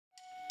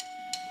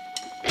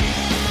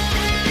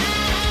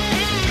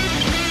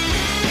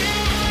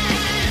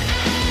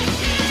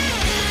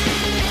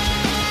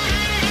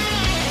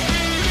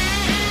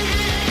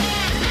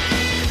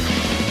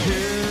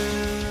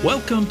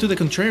Welcome to the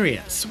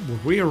Contrarians, where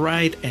we are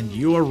right and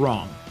you are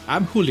wrong.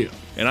 I'm Julio.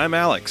 And I'm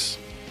Alex.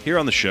 Here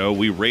on the show,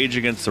 we rage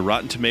against the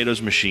Rotten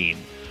Tomatoes machine.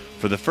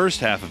 For the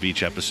first half of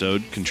each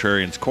episode,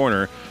 Contrarians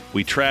Corner,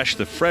 we trash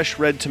the fresh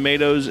red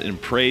tomatoes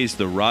and praise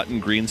the rotten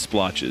green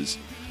splotches,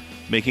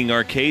 making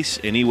our case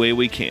any way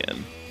we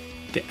can.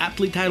 The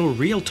aptly titled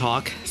Real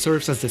Talk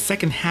serves as the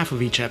second half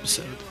of each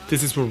episode.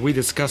 This is where we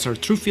discuss our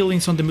true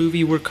feelings on the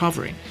movie we're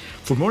covering.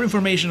 For more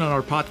information on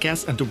our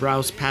podcast and to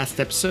browse past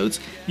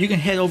episodes, you can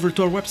head over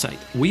to our website,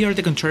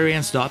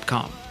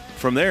 wearethecontrarians.com.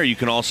 From there, you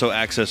can also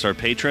access our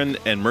Patreon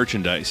and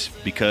merchandise,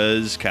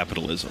 because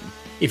capitalism.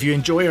 If you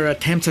enjoy our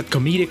attempts at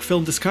comedic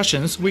film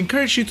discussions, we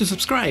encourage you to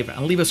subscribe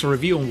and leave us a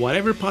review on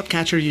whatever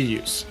podcatcher you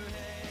use.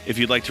 If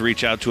you'd like to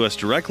reach out to us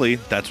directly,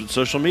 that's what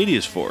social media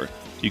is for.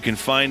 You can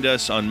find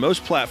us on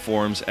most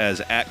platforms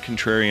as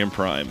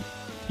 @ContrarianPrime.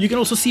 You can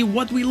also see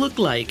what we look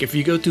like if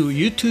you go to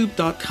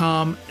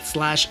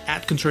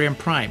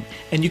youtube.com/@ContrarianPrime,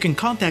 and you can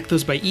contact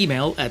us by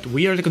email at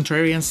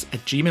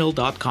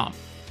wearethecontrarians@gmail.com.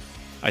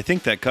 I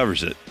think that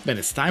covers it. Then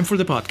it's time for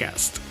the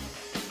podcast.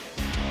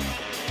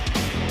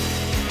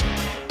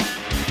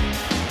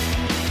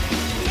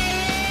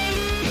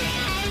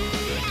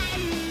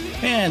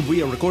 And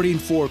we are recording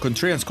for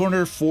Contrarians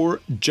Corner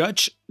for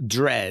Judge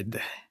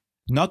Dredd.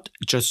 Not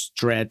just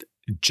Dredd,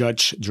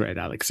 Judge Dredd,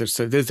 Alex.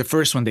 So this is the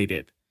first one they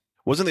did.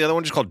 Wasn't the other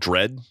one just called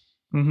Dredd?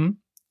 Mm-hmm.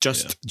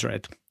 Just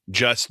Dredd.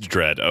 Just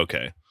Dredd,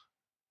 okay.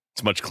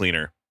 It's much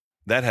cleaner.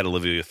 That had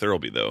Olivia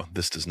Thirlby, though.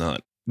 This does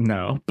not.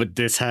 No, but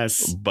this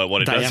has But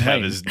what it Diane does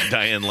have Lane. is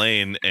Diane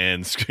Lane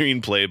and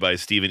screenplay by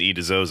Stephen E.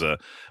 DeSouza.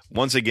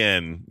 Once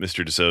again,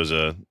 Mr.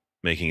 DeSouza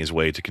making his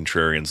way to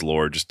Contrarian's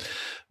lore, just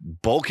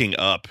bulking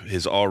up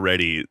his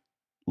already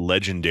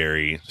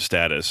legendary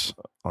status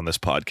on this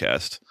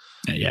podcast.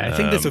 Yeah, I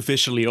think this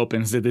officially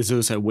opens the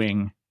DeSouza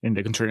wing in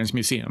the Contrarians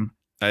Museum.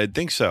 I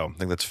think so. I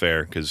think that's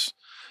fair, because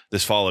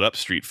this followed up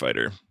Street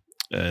Fighter.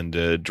 And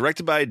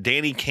directed by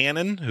Danny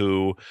Cannon,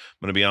 who, I'm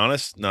going to be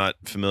honest, not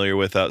familiar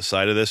with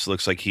outside of this.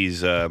 Looks like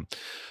he's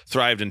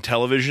thrived in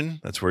television.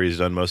 That's where he's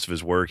done most of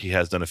his work. He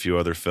has done a few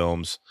other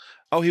films.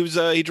 Oh,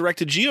 he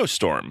directed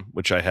Geostorm,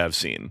 which I have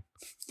seen.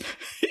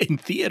 In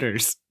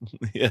theaters.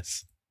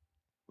 Yes.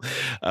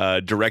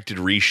 Directed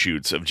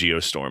reshoots of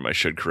Geostorm, I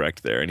should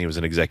correct there. And he was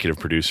an executive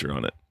producer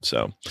on it.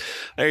 So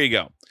there you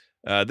go.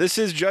 This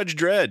is Judge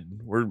Dredd.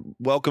 We're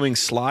welcoming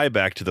Sly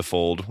back to the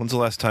fold. When's the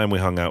last time we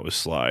hung out with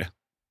Sly?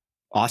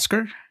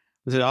 Oscar?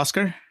 Was it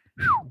Oscar?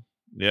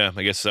 Yeah,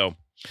 I guess so.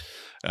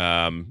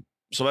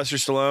 Sylvester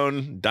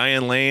Stallone,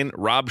 Diane Lane,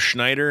 Rob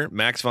Schneider,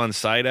 Max von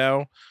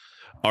Sydow,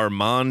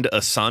 Armand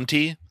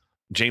Asante,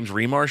 James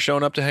Remar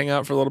showing up to hang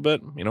out for a little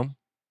bit. You know,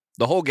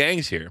 the whole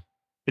gang's here.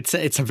 It's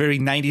a very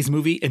 90s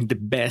movie in the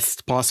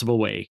best possible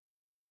way.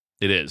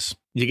 It is.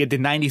 You get the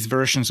 90s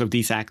versions of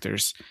these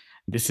actors.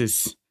 This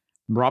is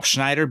Rob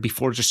Schneider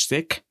before the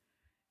stick.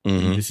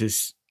 Mm-hmm. This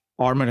is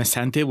Armand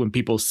Asante when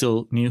people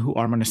still knew who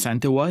Armand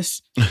Asante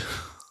was.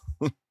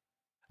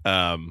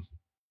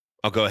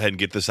 I'll go ahead and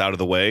get this out of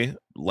the way.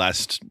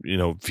 Last,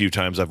 few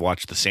times I've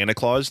watched the Santa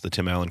Claus, the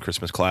Tim Allen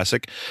Christmas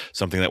classic,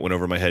 something that went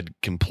over my head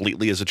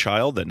completely as a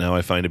child that now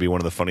I find to be one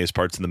of the funniest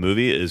parts in the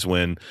movie is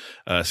when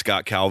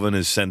Scott Calvin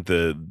is sent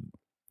the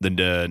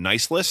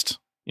nice list,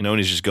 and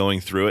he's just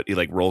going through it. He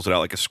rolls it out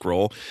like a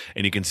scroll,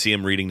 and you can see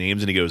him reading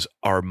names, and he goes,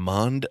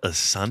 Armand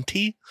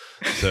Asante?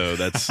 So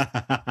that's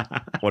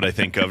what I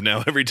think of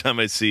now every time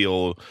I see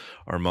old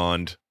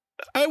Armand.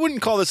 I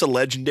wouldn't call this a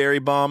legendary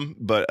bomb,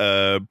 but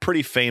a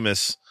pretty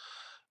famous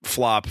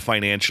flop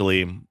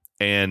financially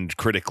and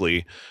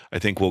critically. I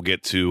think we'll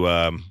get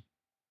to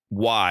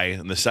why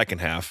in the second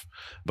half.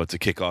 But to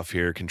kick off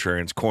here,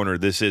 Contrarians Corner,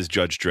 this is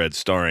Judge Dredd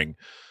starring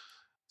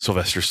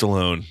Sylvester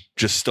Stallone.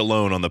 Just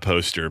Stallone on the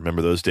poster.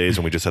 Remember those days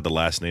when we just had the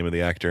last name of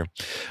the actor?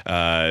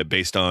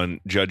 Based on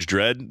Judge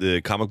Dredd,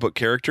 the comic book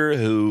character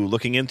who,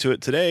 looking into it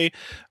today,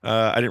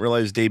 I didn't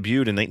realize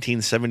debuted in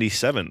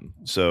 1977.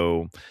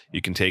 So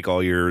you can take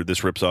all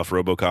this rips off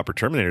RoboCop or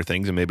Terminator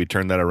things and maybe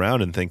turn that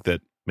around and think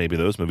that maybe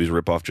those movies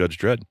rip off Judge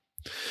Dredd.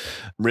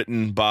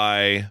 Written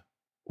by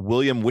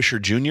William Wisher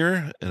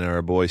Jr. and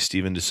our boy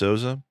Stephen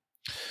DeSouza.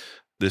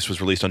 This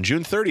was released on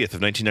June 30th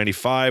of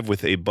 1995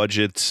 with a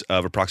budget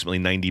of approximately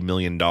 $90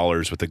 million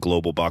with a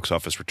global box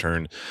office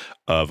return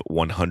of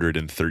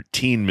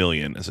 $113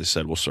 million. As I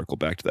said, we'll circle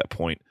back to that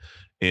point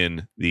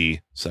in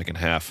the second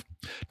half.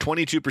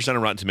 22% on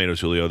Rotten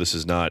Tomatoes, Julio. This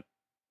is not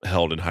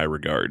held in high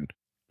regard.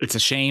 It's a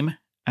shame,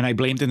 and I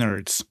blame the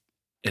nerds.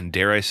 And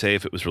dare I say,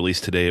 if it was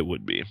released today, it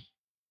would be.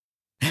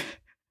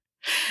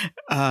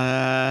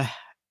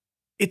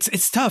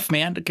 It's tough,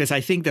 man, because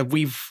I think that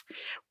we've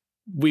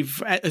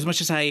as much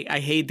as I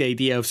hate the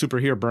idea of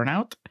superhero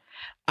burnout,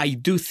 I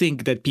do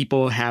think that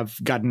people have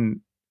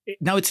gotten,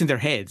 now it's in their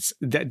heads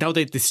that now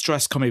they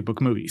distrust comic book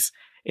movies,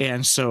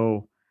 and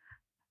so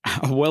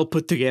a well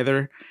put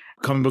together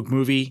comic book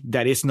movie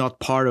that is not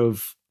part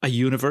of a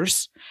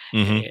universe,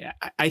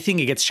 I think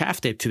it gets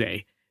shafted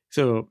today.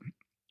 So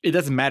it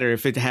doesn't matter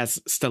if it has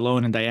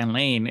Stallone and Diane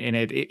Lane in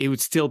it. It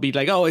would still be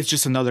like, oh, it's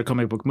just another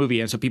comic book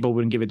movie, and so people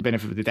wouldn't give it the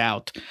benefit of the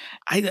doubt.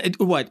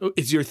 What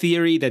is your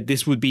theory that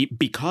this would be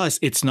because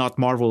it's not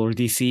Marvel or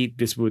DC?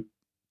 This would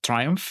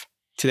triumph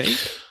today?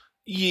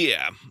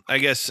 Yeah,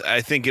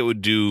 I think it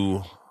would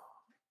do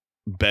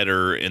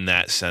better in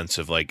that sense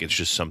of like it's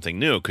just something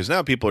new, because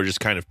now people are just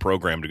kind of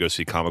programmed to go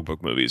see comic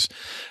book movies.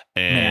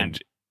 And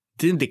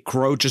didn't The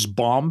Crow just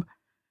bomb?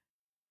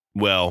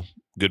 Well,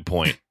 good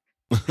point.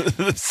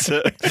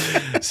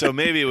 so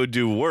maybe it would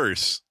do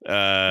worse.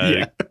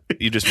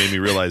 You just made me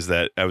realize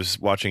that. I was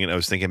watching it, I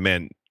was thinking,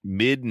 man,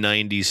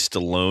 mid-90s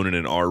Stallone in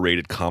an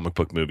R-rated comic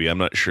book movie, I'm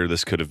not sure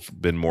this could have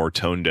been more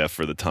tone deaf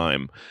for the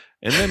time.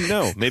 And then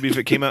no, maybe if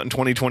it came out in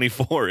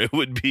 2024 it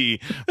would be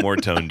more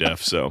tone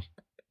deaf. So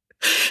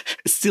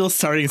still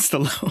starring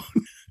Stallone.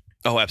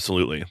 Oh,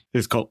 absolutely.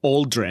 It's called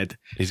Old Dredd.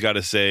 He's got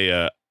to say,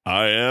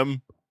 I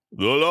am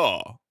the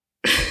law.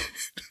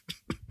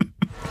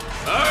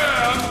 I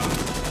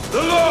am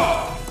the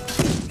law.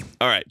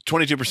 All right,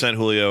 22%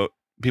 Julio.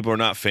 People are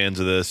not fans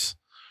of this.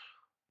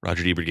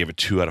 Roger Ebert gave it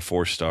 2 out of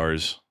 4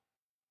 stars.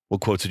 What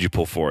quotes did you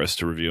pull for us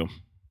to review?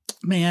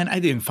 Man, I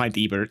didn't find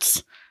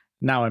Ebert's.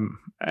 Now I'm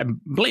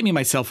blaming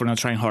myself for not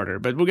trying harder,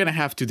 but we're going to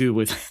have to do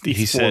with these.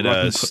 He said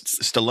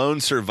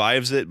Stallone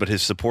survives it, but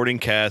his supporting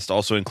cast,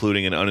 also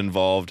including an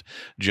uninvolved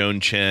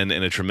Joan Chen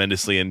and a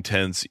tremendously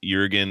intense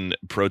Jürgen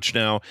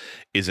Prochnow,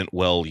 isn't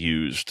well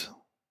used.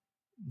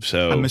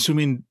 So I'm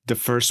assuming the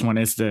first one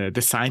is the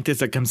scientist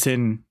that comes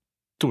in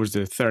towards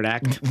the third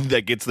act.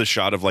 That gets the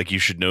shot of like, you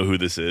should know who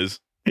this is.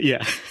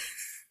 Yeah.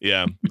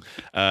 Yeah.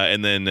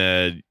 And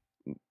then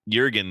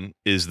Jürgen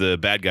is the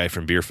bad guy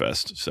from Beer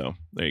Fest. So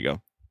there you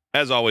go.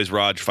 As always,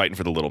 Raj fighting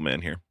for the little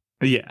man here.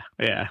 Yeah,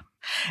 yeah.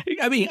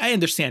 I mean, I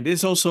understand.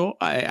 It's also,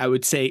 I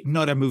would say,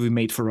 not a movie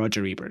made for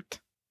Roger Ebert.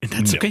 And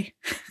that's okay.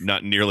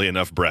 Not nearly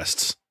enough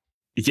breasts.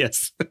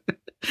 Yes.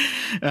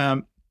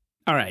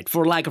 All right.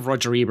 For lack of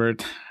Roger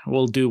Ebert,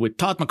 we'll do with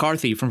Todd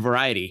McCarthy from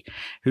Variety,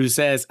 who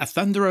says, a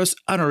thunderous,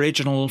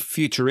 unoriginal,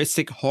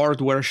 futuristic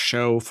hardware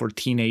show for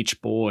teenage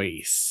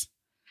boys.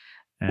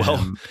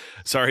 Well,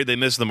 sorry they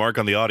missed the mark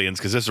on the audience,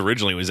 because this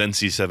originally was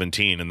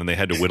NC-17 and then they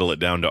had to whittle it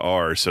down to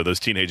R. So those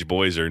teenage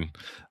boys are a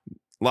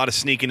lot of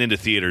sneaking into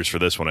theaters for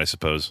this one, I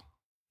suppose.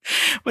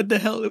 What the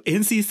hell?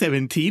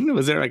 NC-17?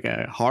 Was there like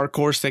a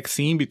hardcore sex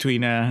scene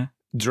between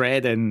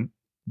Dredd and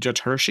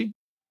Judge Hershey?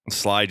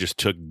 Sly just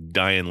took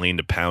Diane Lane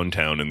to Pound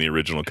Town in the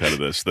original cut of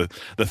this, the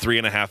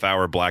 3.5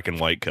 hour black and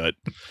white cut.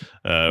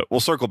 We'll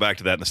circle back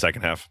to that in the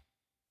second half.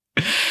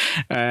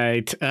 All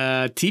right.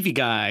 TV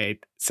Guide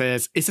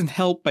says, isn't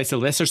helped by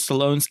Sylvester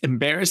Stallone's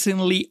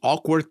embarrassingly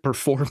awkward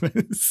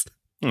performance.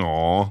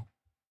 Aww.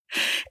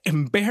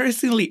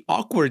 Embarrassingly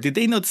awkward. Did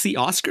they not see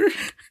Oscar?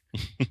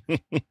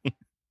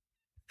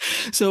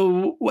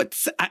 So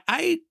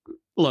I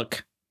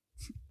look,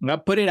 I'm going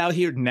to put it out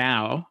here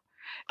now.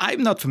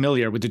 I'm not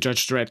familiar with the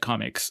Judge Dredd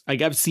comics.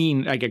 Like, I've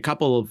seen like a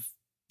couple of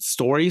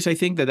stories, I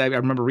think, that I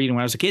remember reading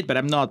when I was a kid, but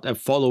I'm not a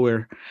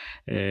follower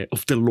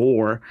of the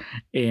lore.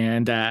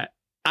 And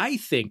I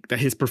think that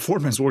his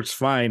performance works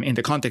fine in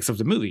the context of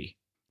the movie.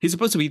 He's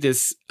supposed to be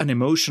this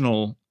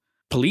unemotional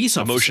police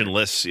officer.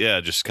 Emotionless, yeah,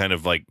 just kind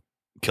of like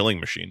killing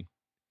machine.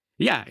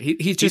 Yeah,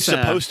 he's just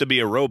supposed to be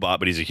a robot,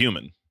 but he's a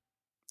human.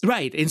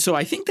 Right. And so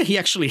I think that he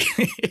actually,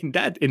 in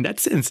that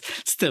sense,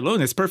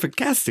 Stallone is perfect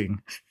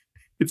casting.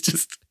 It's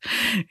just,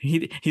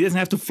 he doesn't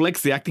have to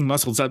flex the acting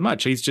muscles that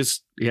much. He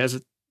just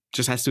has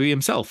to be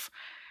himself.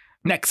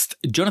 Next,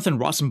 Jonathan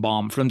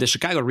Rosenbaum from the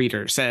Chicago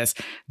Reader says,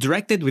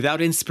 directed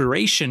without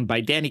inspiration by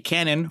Danny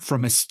Cannon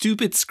from a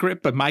stupid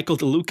script by Michael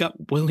DeLuca,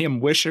 William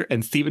Wisher,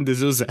 and Steven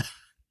D'Souza.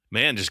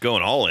 Man, just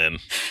going all in.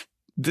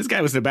 This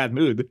guy was in a bad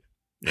mood.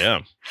 Yeah.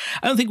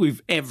 I don't think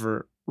we've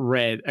ever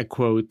read a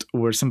quote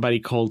where somebody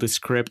called the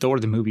script or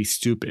the movie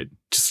stupid.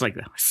 Just like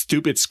a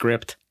stupid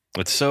script.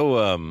 It's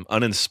so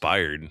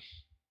uninspired.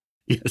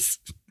 Yes.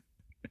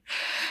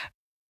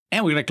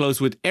 And we're going to close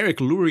with Eric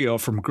Lurio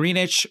from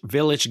Greenwich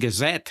Village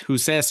Gazette, who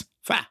says,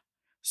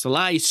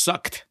 Sly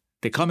sucked.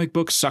 The comic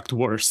book sucked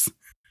worse.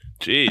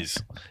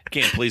 Jeez.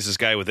 Can't please this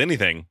guy with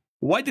anything.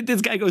 Why did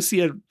this guy go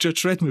see a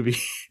Judge Dredd movie?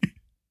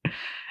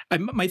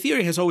 My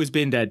theory has always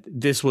been that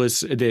this was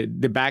the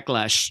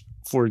backlash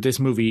for this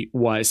movie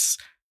was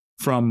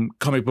from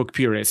comic book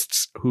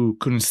purists who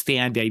couldn't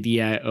stand the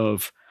idea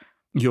of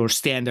your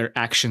standard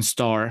action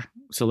star,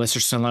 Sylvester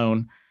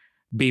Stallone,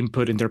 being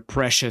put in their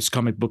precious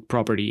comic book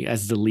property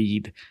as the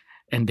lead,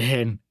 and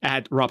then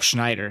add Rob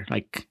Schneider,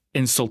 like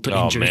insult to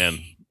injury. Oh, man.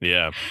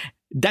 Yeah.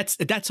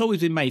 That's always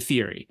been my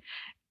theory.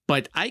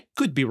 But I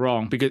could be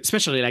wrong, because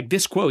especially like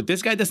this quote,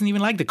 this guy doesn't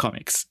even like the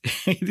comics.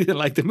 He didn't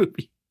like the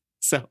movie.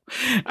 So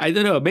I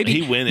don't know. Maybe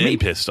he went in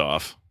pissed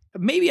off.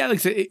 Maybe,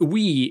 Alex,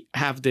 we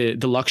have the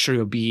luxury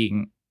of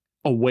being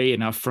away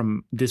enough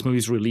from this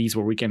movie's release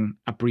where we can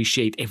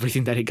appreciate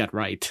everything that he got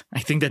right. I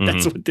think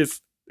that's what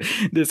this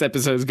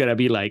episode is gonna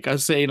be like. I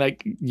was saying,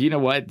 like, you know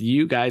what,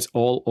 you guys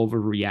all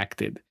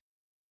overreacted.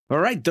 All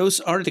right, those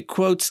are the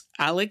quotes.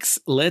 Alex,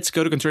 let's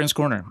go to Contrarians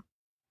Corner.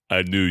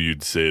 I knew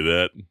you'd say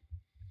that.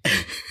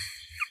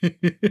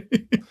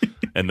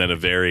 And then a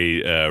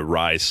very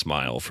wry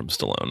smile from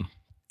Stallone.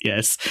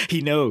 Yes,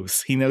 he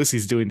knows. He knows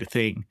he's doing the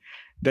thing.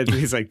 That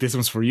he's like, this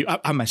one's for you.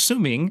 I'm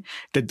assuming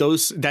that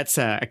that's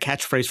a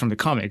catchphrase from the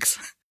comics.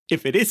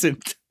 If it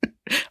isn't,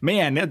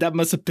 man, that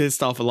must have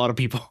pissed off a lot of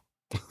people.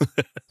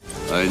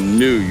 I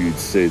knew you'd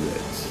say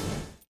that.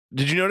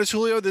 Did you notice,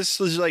 Julio? This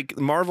was like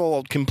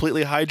Marvel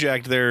completely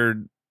hijacked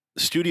their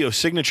studio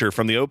signature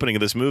from the opening of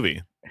this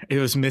movie. It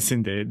was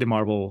missing the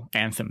Marvel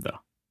anthem, though.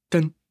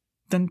 Dun,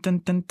 dun, dun,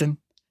 dun, dun,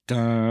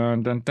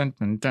 dun, dun, dun,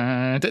 dun,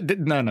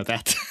 dun. None of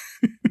that.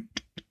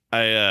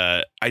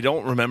 I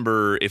don't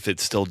remember if it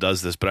still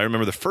does this, but I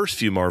remember the first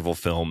few Marvel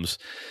films,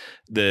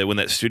 when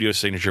that studio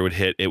signature would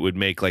hit, it would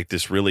make like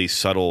this really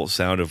subtle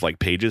sound of like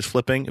pages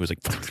flipping. It was like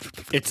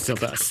it still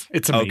does.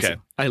 It's amazing.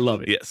 Okay. I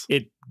love it. Yes.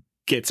 It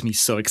gets me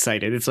so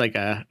excited. It's like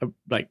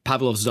like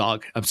Pavlov's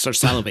dog. I start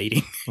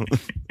salivating.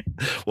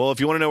 Well,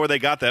 if you want to know where they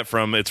got that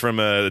from, it's from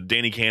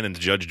Danny Cannon's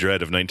Judge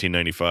Dredd of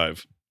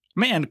 1995.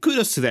 Man,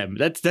 kudos to them.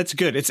 That's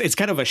good. It's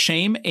kind of a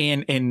shame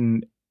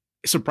and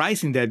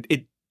surprising that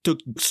it took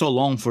so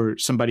long for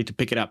somebody to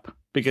pick it up,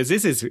 because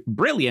this is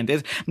brilliant.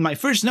 My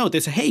first note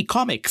is, hey,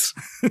 comics.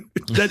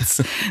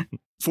 That's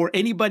for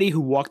anybody who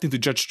walked into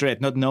Judge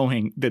Dredd not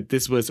knowing that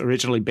this was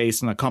originally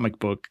based on a comic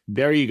book.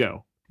 There you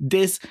go.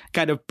 This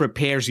kind of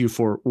prepares you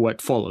for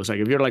what follows. Like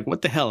if you're like,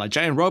 what the hell, a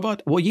giant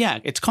robot? Well, yeah,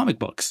 it's comic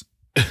books.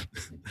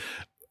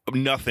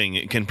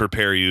 Nothing can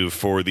prepare you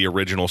for the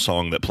original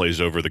song that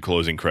plays over the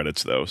closing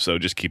credits, though. So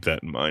just keep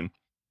that in mind.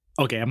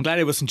 Okay, I'm glad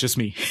it wasn't just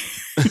me.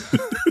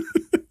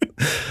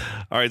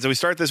 All right, so we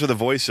start this with a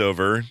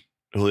voiceover.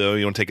 Julio,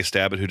 you want to take a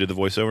stab at who did the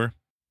voiceover?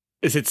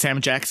 Is it Sam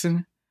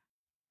Jackson?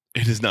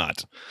 It is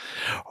not.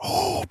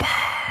 Oh,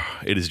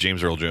 it is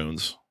James Earl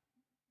Jones.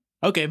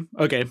 Okay.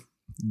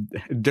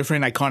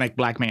 Different iconic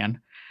black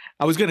man.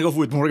 I was going to go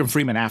with Morgan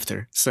Freeman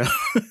after, so.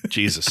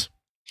 Jesus.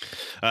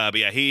 But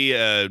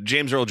yeah,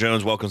 James Earl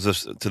Jones welcomes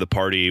us to the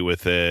party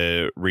with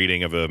a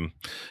reading of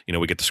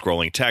we get the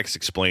scrolling text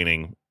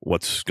explaining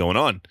what's going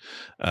on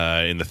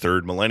in the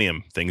third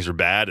millennium. Things are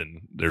bad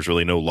and there's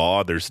really no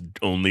law. There's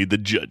only the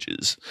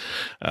judges.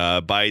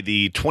 By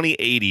the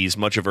 2080s,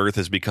 much of Earth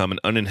has become an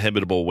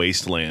uninhabitable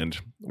wasteland.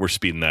 We're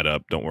speeding that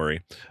up. Don't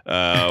worry.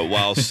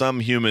 While some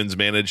humans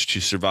manage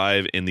to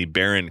survive in the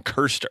barren,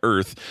 cursed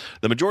Earth,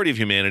 the majority of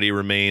humanity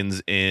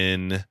remains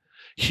in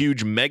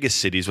huge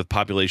megacities with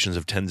populations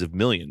of tens of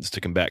millions. To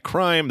combat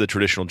crime, the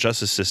traditional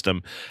justice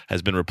system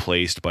has been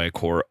replaced by a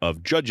corps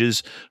of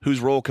judges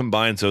whose role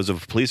combines those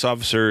of a police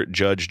officer,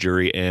 judge,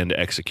 jury, and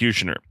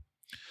executioner.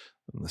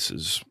 And this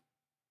is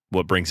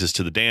what brings us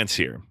to the dance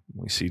here.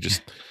 We see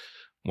just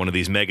one of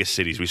these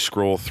megacities. We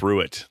scroll through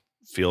it.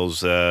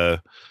 Feels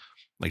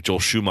like Joel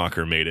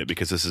Schumacher made it,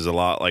 because this is a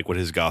lot like what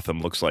his Gotham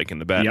looks like in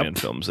the Batman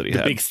films that he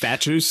had. The big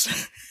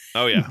statues.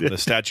 Oh, yeah. The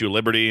Statue of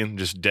Liberty,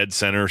 just dead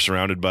center,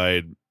 surrounded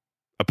by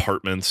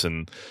apartments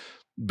and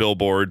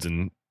billboards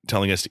and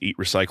telling us to eat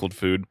recycled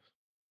food.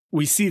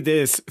 We see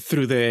this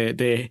through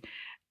the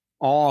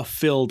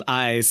awe-filled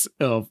eyes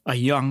of a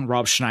young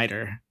Rob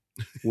Schneider,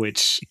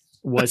 which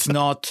was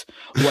not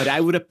what I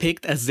would have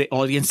picked as the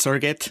audience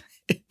surrogate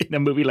in a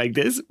movie like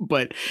this,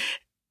 but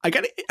I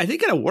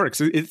think it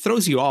works. It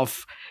throws you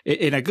off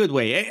in a good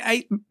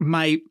way.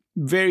 My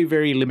very,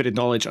 very limited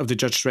knowledge of the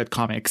Judge Dredd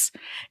comics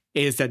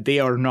is that they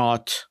are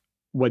not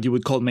what you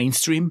would call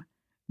mainstream.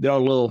 They're a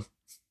little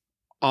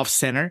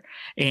off-center,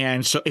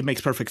 and so it makes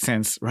perfect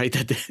sense, right?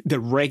 That the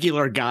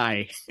regular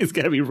guy is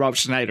going to be Rob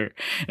Schneider.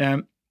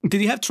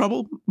 Did you have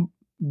trouble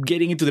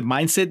getting into the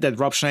mindset that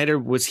Rob Schneider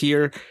was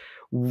here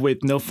with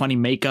no funny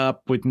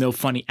makeup, with no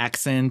funny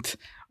accent?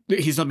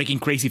 He's not making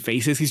crazy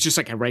faces. He's just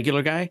like a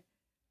regular guy.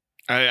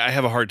 I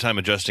have a hard time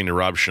adjusting to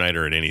Rob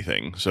Schneider in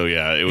anything. So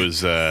yeah, it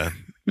was it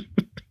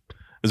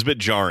was a bit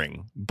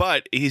jarring,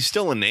 but he's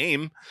still a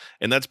name,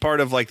 and that's part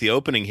of like the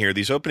opening here.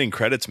 These opening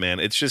credits, man,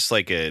 it's just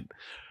like a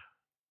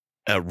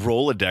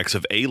Rolodex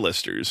of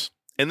A-listers,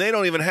 and they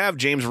don't even have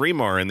James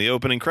Remar in the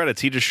opening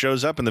credits. He just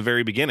shows up in the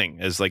very beginning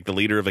as like the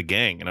leader of a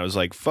gang, and I was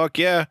like, fuck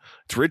yeah,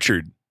 it's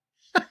Richard.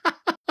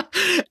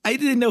 I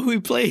didn't know who he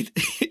played.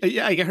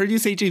 Yeah, I heard you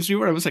say James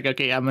Remar. I was like,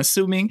 okay, I'm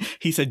assuming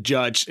he's a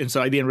judge, and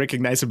so I didn't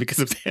recognize him because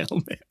of the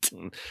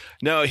helmet.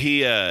 No,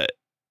 he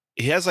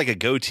has like a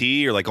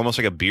goatee or like almost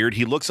like a beard.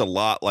 He looks a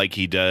lot like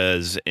he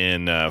does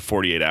in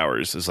 48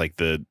 Hours. Is like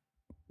the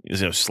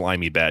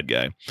slimy bad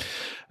guy.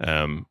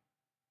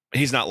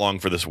 He's not long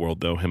for this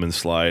world, though. Him and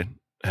Sly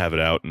have it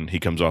out, and he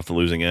comes off the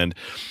losing end.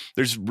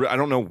 I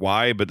don't know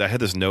why, but I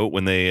had this note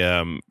when they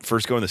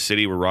first go in the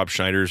city where Rob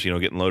Schneider's,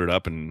 getting loaded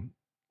up and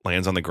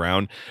lands on the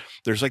ground.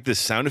 There's like this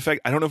sound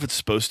effect. I don't know if it's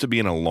supposed to be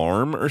an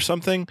alarm or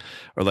something,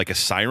 or like a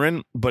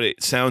siren, but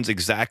it sounds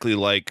exactly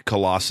like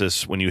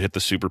Colossus when you hit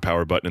the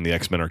superpower button in the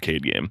X-Men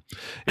arcade game.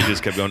 It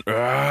just kept going.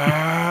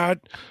 I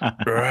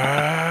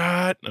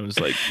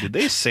was like, did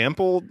they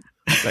sample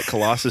that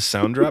Colossus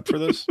sound drop for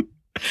this?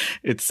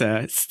 It's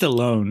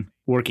Stallone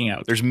working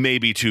out. There's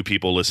maybe 2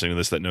 people listening to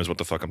this that knows what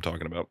the fuck I'm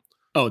talking about.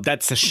 Oh,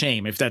 that's a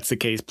shame if that's the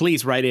case.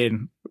 Please write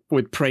in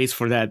with praise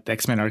for that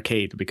X-Men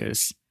arcade,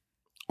 because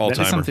All That is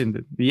timer. something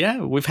that,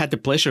 yeah, we've had the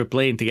pleasure of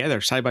playing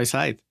together side by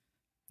side.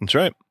 That's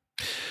right.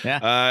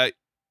 Yeah.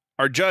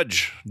 Our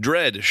Judge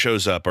Dredd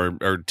shows up.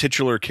 Our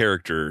titular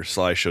character,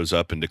 Sly, shows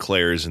up and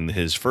declares in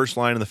his first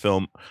line in the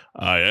film,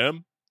 "I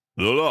am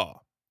the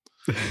law.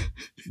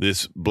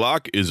 This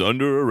block is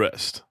under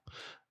arrest."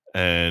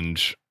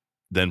 And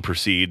then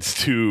proceeds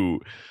to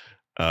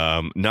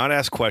not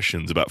ask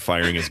questions about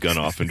firing his gun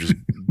off and just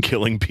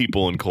killing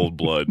people in cold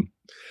blood.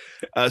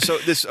 So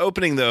this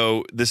opening,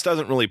 though, this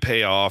doesn't really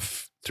pay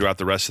off throughout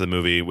the rest of the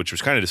movie, which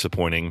was kind of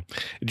disappointing.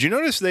 Did you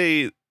notice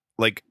they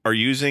are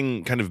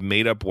using kind of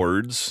made up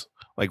words?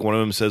 Like one of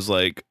them says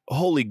like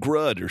 "holy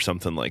grud" or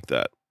something like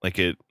that. Like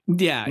it,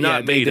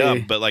 not made up,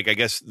 but I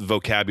guess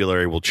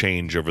vocabulary will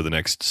change over the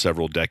next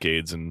several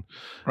decades and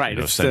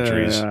it's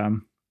centuries.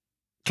 The,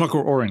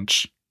 Clockwork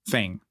Orange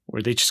thing,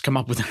 where they just come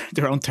up with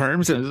their own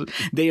terms and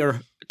they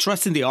are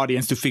trusting the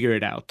audience to figure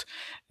it out,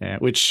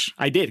 which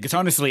I did, because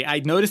honestly I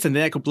noticed and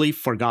then I completely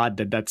forgot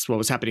that that's what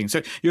was happening.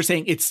 So you're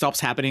saying it stops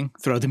happening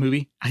throughout the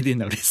movie? I didn't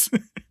notice.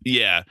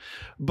 Yeah,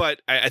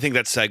 but I think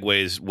that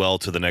segues well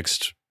to the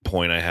next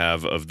point I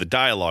have of the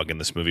dialogue in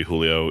this movie.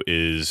 Julio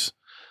is,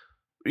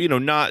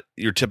 not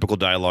your typical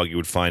dialogue you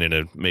would find in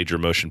a major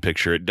motion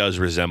picture. It does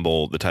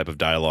resemble the type of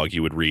dialogue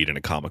you would read in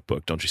a comic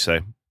book, don't you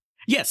say?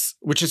 Yes,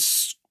 which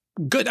is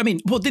good. I mean,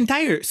 well, the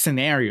entire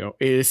scenario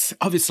is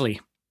obviously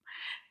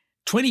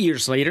 20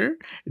 years later.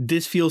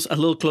 This feels a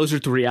little closer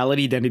to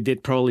reality than it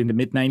did probably in the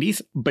mid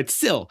 90s. But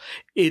still,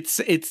 it's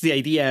the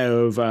idea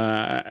of,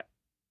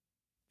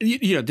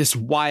 this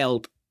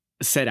wild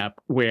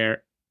setup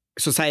where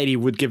society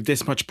would give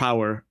this much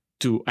power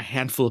to a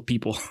handful of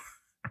people.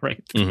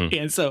 Right. Mm-hmm.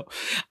 And so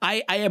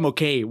I am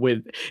okay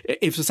with,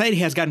 if society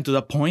has gotten to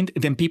that point,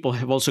 then people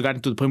have also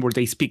gotten to the point where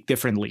they speak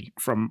differently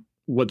from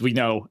what we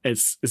know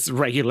as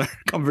regular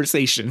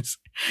conversations.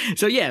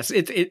 So yes,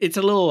 it's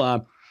a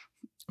little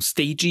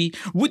stagey.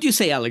 Would you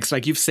say, Alex,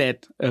 like you've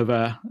said of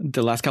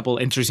the last couple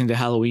entries in the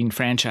Halloween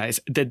franchise,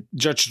 that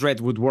Judge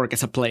Dredd would work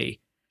as a play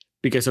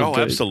because of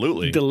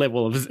absolutely the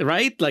level of,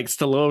 right? Like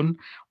Stallone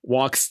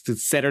walks to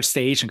center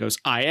stage and goes,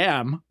 "I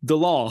am the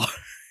law."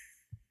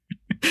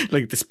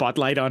 Like the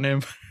spotlight on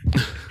him.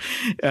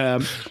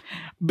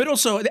 But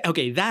also,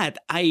 okay, that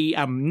I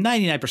am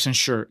 99%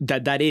 sure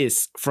that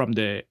is from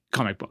the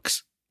comic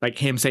books. Like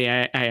him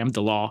saying, I am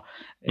the law.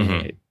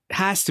 Mm-hmm. It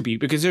has to be,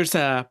 because there's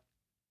a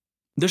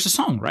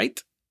song, right?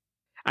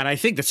 And I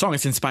think the song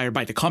is inspired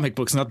by the comic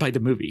books, not by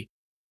the movie.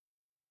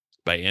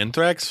 By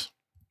Anthrax?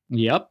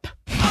 Yep.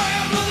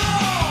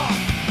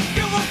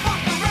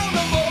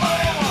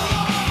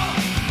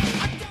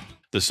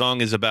 The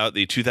song is about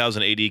the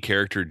 2000 AD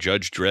character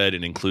Judge Dredd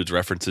and includes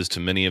references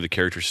to many of the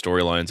character's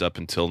storylines up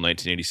until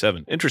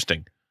 1987.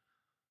 Interesting.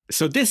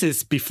 So this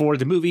is before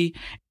the movie,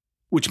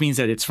 which means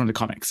that it's from the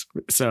comics.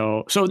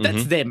 So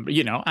that's them.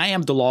 I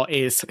am the law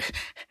is...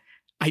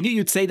 I knew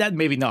you'd say that,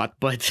 maybe not,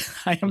 but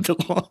I am the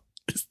law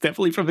is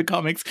definitely from the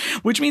comics,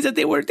 which means that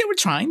they were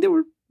trying. They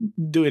were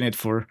doing it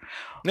for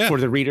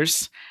the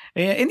readers.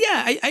 And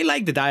I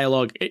like the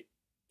dialogue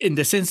in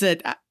the sense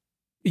that...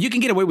 you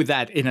can get away with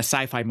that in a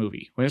sci-fi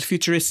movie when it's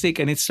futuristic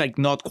and it's like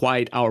not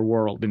quite our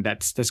world, and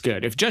that's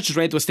good. If Judge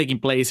Dredd was taking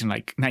place in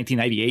like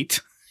 1998,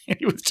 and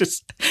it was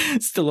just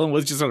Stallone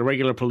was just a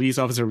regular police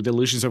officer with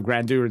delusions of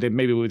grandeur, then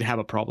maybe we would have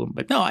a problem.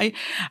 But no, I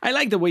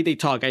like the way they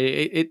talk.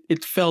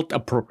 It felt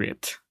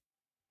appropriate.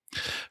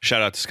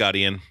 Shout out to Scott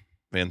Ian,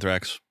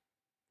 Anthrax.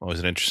 Always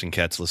an interesting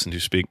cat to listen to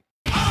speak.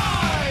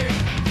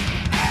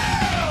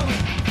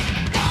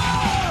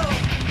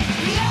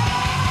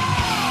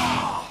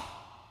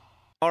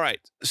 All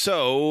right,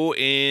 so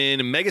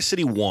in Mega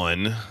City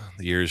 1,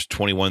 the year's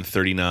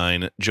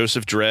 2139,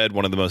 Joseph Dredd,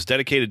 one of the most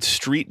dedicated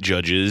street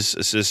judges,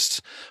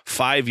 assists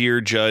 5-year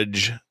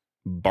Judge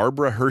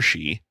Barbara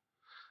Hershey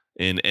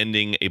in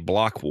ending a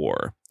block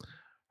war.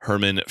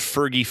 Herman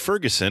Fergie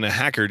Ferguson, a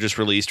hacker just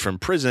released from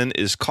prison,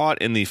 is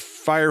caught in the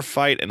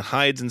firefight and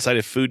hides inside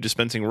a food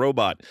dispensing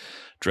robot.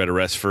 Dredd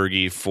arrests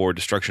Fergie for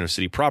destruction of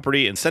city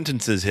property and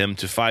sentences him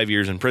to 5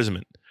 years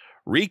imprisonment.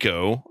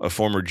 Rico, a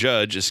former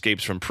judge,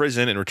 escapes from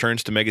prison and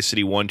returns to Mega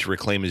City 1 to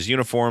reclaim his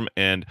uniform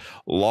and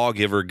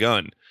lawgiver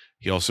gun.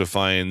 He also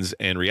finds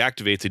and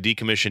reactivates a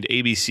decommissioned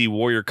ABC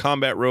Warrior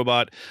combat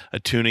robot,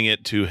 attuning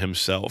it to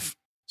himself.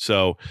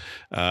 So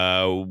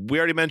we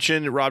already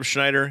mentioned Rob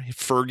Schneider.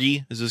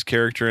 Fergie is his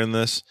character in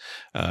this.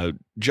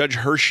 Judge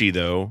Hershey,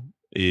 though,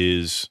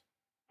 is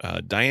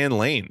Diane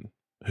Lane,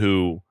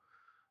 who,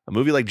 a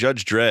movie like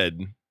Judge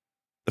Dredd,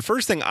 the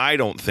first thing I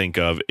don't think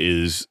of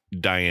is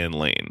Diane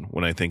Lane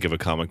when I think of a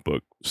comic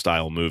book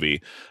style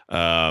movie.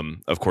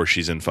 Of course,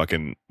 she's in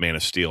fucking Man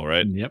of Steel,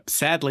 right? Yep.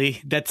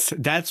 Sadly, that's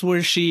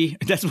where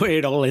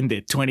it all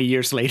ended 20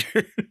 years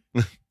later.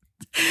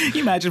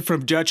 You imagine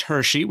from Judge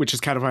Hershey, which is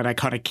kind of an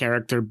iconic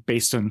character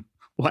based on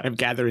what I've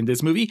gathered in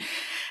this movie,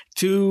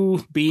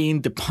 to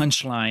being the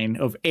punchline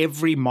of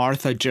every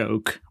Martha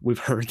joke we've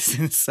heard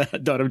since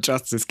Dawn of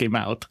Justice came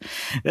out.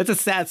 That's a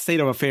sad state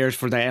of affairs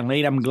for Diane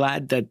Lane. I'm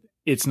glad that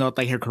it's not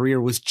like her career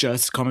was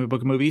just comic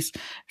book movies.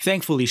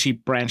 Thankfully, she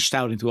branched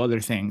out into other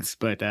things.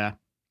 But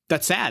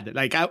that's sad.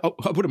 Like, I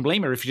wouldn't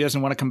blame her if she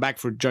doesn't want to come back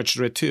for Judge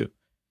Dredd 2.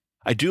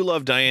 I do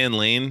love Diane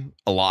Lane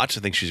a lot.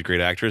 I think she's a great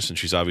actress, and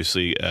she's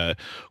obviously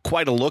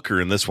quite a looker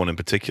in this one in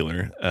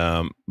particular.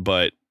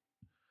 But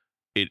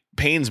it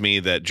pains me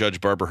that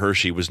Judge Barbara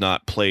Hershey was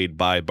not played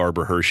by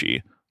Barbara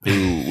Hershey,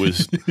 who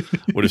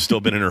would have still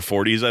been in her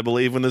 40s, I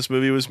believe, when this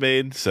movie was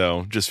made.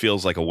 So just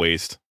feels like a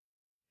waste.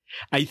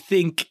 I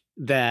think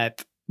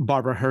that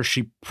Barbara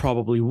Hershey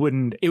probably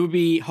wouldn't. It would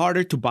be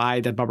harder to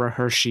buy that Barbara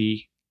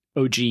Hershey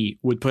OG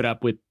would put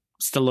up with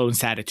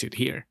Stallone's attitude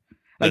here.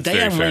 Like,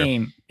 Diane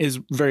Lane is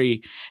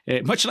very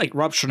much like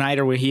Rob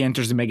Schneider when he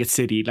enters the mega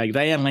city. Like,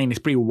 Diane Lane is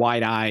pretty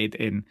wide-eyed,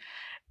 and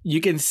you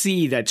can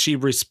see that she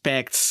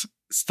respects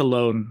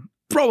Stallone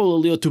probably a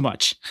little too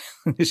much.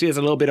 She has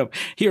a little bit of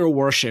hero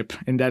worship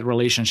in that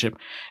relationship.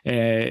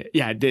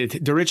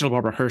 The original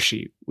Barbara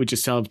Hershey would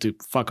just tell him to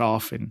fuck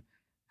off and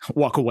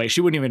walk away.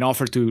 She wouldn't even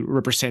offer to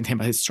represent him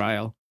at his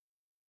trial.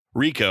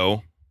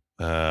 Rico,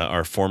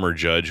 our former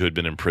judge who had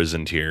been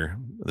imprisoned here.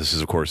 This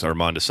is, of course,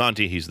 Armand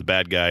Asante. He's the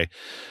bad guy.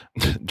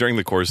 During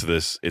the course of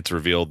this, it's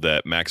revealed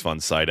that Max von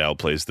Sydow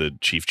plays the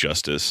Chief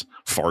Justice.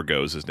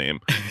 Fargo is his name,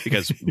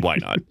 because why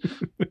not?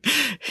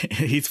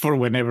 He's for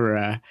whenever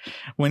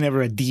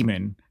a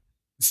demon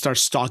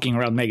starts stalking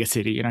around Mega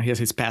City. You know, he has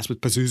his pass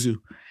with Pazuzu.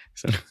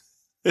 So.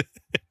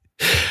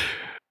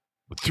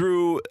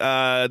 Through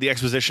the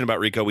exposition about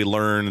Rico, we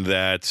learn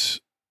that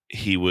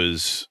he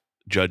was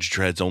Judge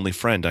Dredd's only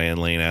friend. Diane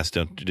Lane asked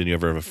him, "Did you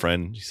ever have a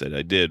friend?" He said,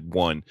 "I did,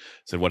 one."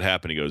 Said, "What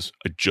happened?" He goes,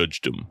 "I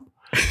judged him."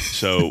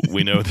 So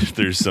we know that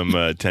there's some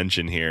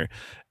tension here.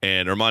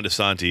 And Armand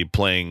Asante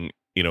playing,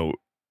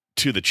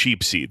 to the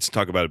cheap seats.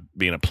 Talk about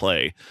being a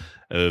play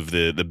of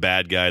the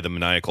bad guy, the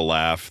maniacal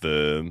laugh,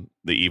 the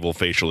evil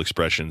facial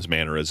expressions,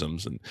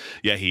 mannerisms. And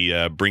yeah,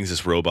 he brings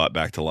this robot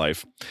back to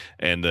life.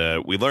 And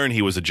we learn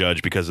he was a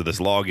judge because of this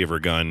lawgiver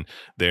gun.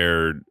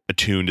 They're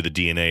attuned to the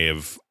DNA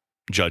of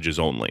judges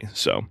only.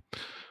 So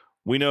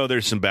we know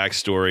there's some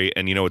backstory.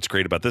 And you know what's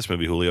great about this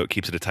movie, Julio? It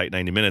keeps it a tight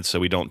 90 minutes,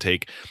 so we don't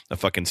take a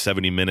fucking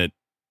 70-minute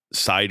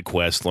side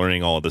quest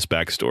learning all of this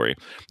backstory.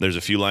 There's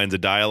a few lines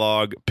of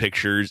dialogue,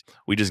 pictures.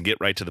 We just get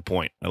right to the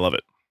point. I love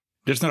it.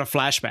 There's not a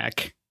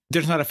flashback.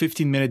 There's not a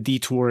 15-minute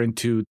detour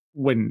into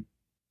when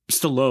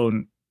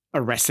Stallone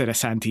arrested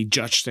Asante,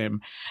 judged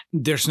him.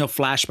 There's no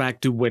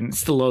flashback to when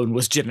Stallone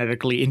was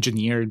genetically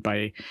engineered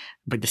by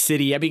the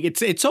city. I mean,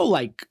 it's all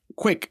like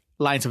quick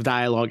lines of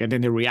dialogue and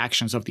then the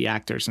reactions of the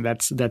actors, and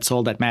that's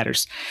all that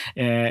matters.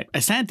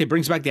 Asante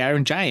brings back the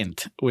Iron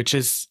Giant, which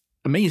is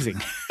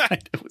amazing. I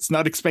was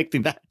not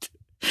expecting that.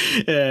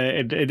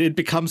 It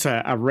becomes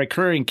a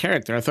recurring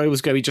character. I thought it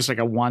was going to be just like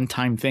a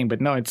one-time thing,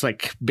 but no, it's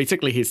like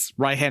basically his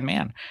right-hand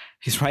man,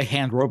 his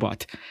right-hand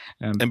robot.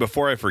 And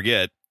before I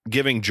forget,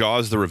 giving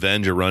Jaws the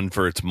Revenge a run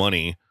for its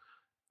money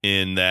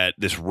in that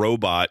this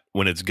robot,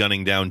 when it's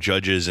gunning down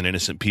judges and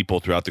innocent people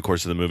throughout the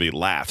course of the movie,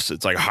 laughs.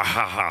 It's like, ha,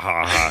 ha, ha,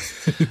 ha,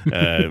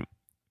 ha.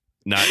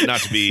 Not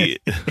to be...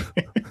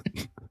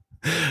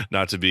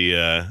 Not to be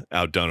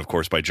outdone, of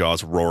course, by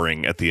Jaws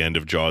roaring at the end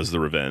of Jaws the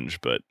Revenge,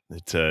 but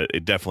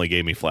it definitely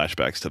gave me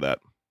flashbacks to that.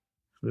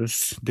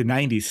 The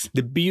 90s,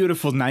 the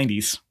beautiful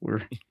 90s,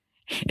 where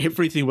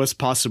everything was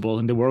possible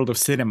in the world of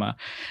cinema.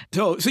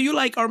 So you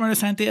like Armand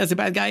Asante as a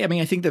bad guy? I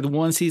mean, I think that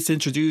once he's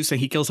introduced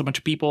and he kills a bunch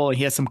of people and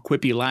he has some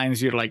quippy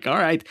lines, you're like, all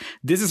right,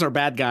 this is our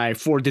bad guy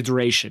for the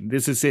duration.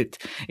 This is it.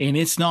 And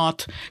it's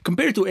not,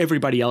 compared to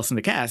everybody else in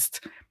the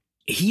cast,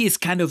 he is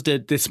kind of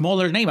the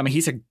smaller name. I mean,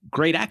 he's a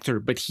great actor,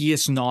 but he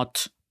is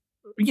not,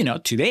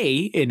 today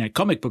in a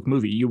comic book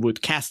movie, you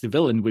would cast the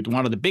villain with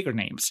one of the bigger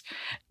names.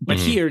 But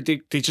here,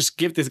 they just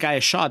give this guy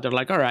a shot. They're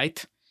like, all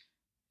right,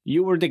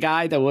 you were the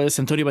guy that was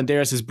Antonio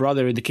Banderas'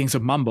 brother in The Kings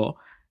of Mambo.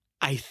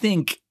 I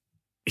think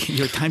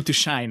your time to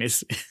shine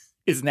is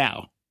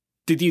now.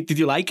 Did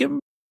you like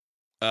him?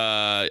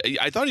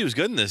 I thought he was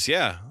good in this,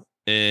 yeah.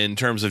 In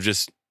terms of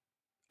just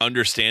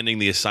understanding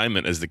the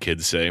assignment, as the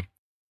kids say.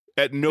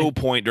 At no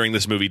point during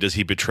this movie does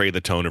he betray the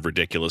tone of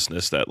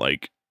ridiculousness that,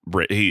 like,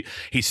 he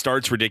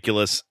starts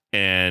ridiculous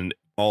and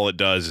all it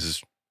does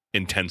is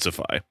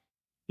intensify.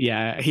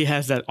 Yeah, he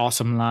has that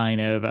awesome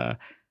line of,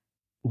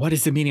 what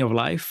is the meaning of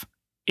life?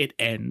 It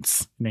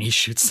ends. And then he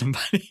shoots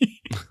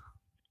somebody.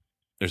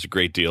 There's a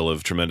great deal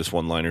of tremendous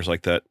one-liners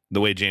like that.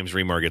 The way James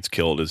Remar gets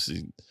killed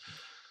is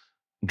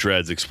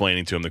Dredd's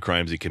explaining to him the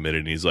crimes he committed,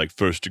 and he's like,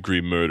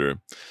 first-degree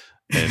murder.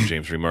 And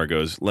James Remar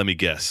goes, let me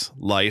guess,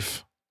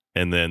 life?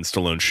 And then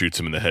Stallone shoots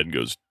him in the head and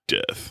goes,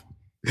 death.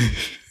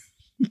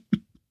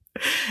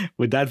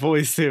 With that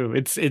voice, too.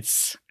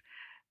 It's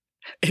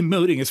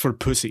emoting is for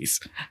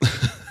pussies.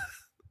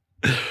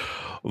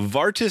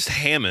 Vartis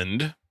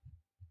Hammond,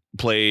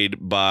 played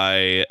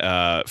by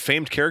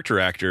famed character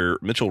actor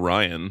Mitchell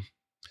Ryan,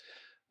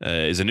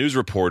 is a news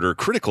reporter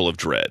critical of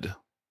Dredd.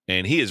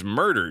 And he is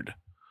murdered.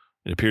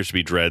 It appears to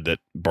be Dredd that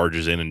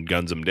barges in and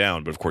guns him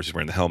down, but of course he's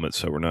wearing the helmet,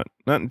 so we're not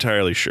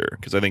entirely sure.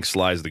 Because I think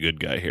Sly's the good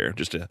guy here.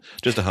 Just a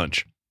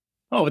hunch.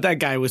 Oh, but that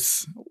guy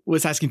was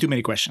asking too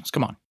many questions.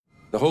 Come on.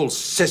 The whole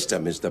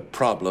system is the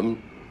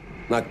problem,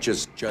 not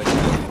just Judge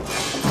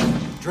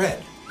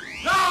Dredd.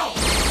 No!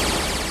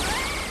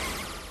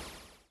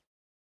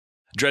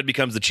 Dredd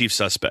becomes the chief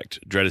suspect.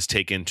 Dredd is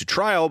taken to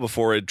trial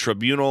before a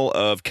tribunal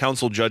of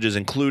council judges,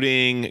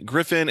 including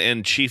Griffin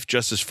and Chief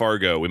Justice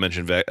Fargo. We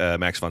mentioned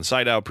Max von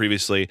Sydow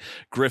previously.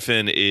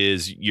 Griffin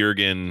is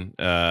Jürgen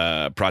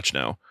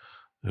Prochnow,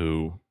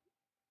 who,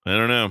 I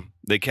don't know,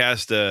 they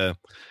cast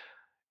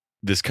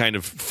this kind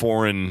of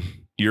foreign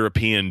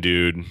European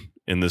dude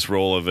in this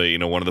role of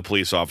one of the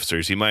police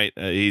officers.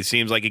 He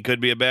seems like he could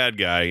be a bad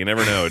guy. You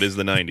never know. It is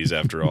the 90s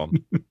after all.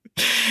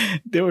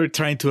 They were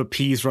trying to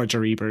appease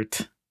Roger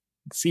Ebert.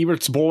 It's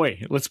Ebert's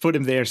boy. Let's put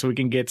him there so we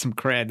can get some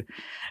cred.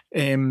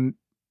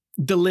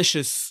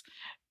 Delicious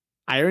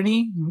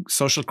irony,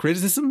 social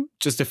criticism,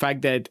 just the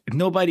fact that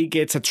nobody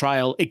gets a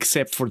trial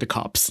except for the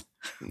cops.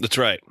 That's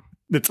right.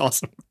 That's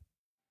awesome.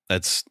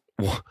 That's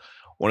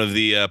one of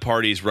the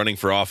parties running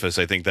for office.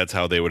 I think that's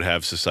how they would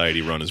have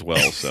society run as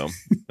well. So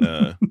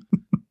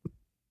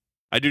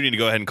I do need to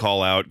go ahead and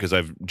call out, because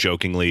I've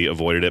jokingly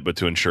avoided it, but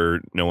to ensure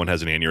no one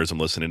has an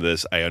aneurysm listening to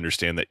this, I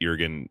understand that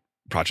Jürgen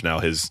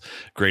Prochnow, his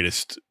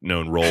greatest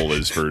known role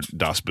is for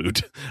Das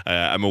Boot.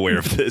 I'm aware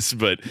of this,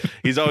 but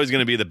he's always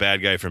going to be the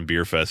bad guy from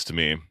Beerfest to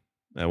me.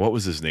 What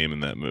was his name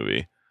in that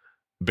movie?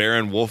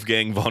 Baron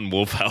Wolfgang von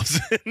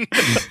Wolfhausen.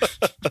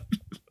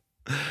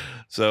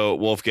 So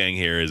Wolfgang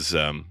here is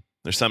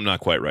there's something not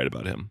quite right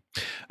about him.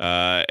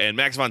 And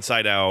Max von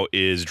Sydow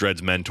is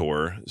Dredd's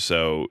mentor,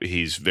 so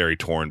he's very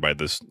torn by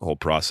this whole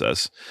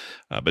process.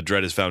 But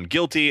Dredd is found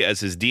guilty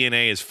as his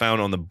DNA is found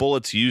on the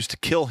bullets used to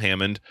kill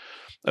Hammond.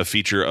 A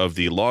feature of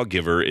the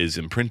lawgiver is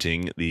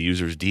imprinting the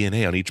user's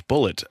DNA on each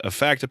bullet, a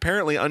fact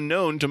apparently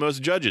unknown to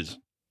most judges.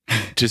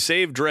 To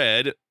save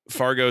Dredd,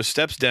 Fargo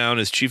steps down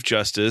as Chief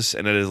Justice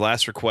and at his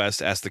last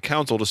request asks the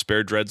council to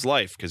spare Dredd's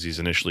life because he's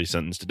initially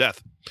sentenced to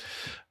death.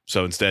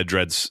 So instead,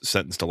 Dredd's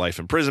sentenced to life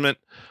imprisonment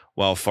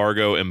while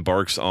Fargo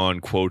embarks on,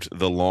 quote,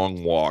 the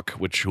long walk,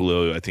 which,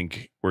 Julio, I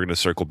think we're going to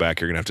circle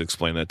back. You're going to have to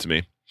explain that to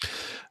me.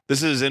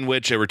 This is in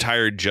which a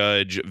retired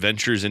judge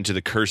ventures into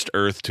the cursed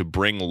earth to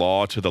bring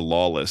law to the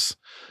lawless.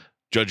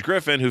 Judge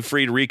Griffin, who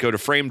freed Rico to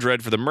frame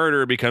Dredd for the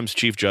murder, becomes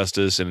Chief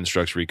Justice and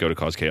instructs Rico to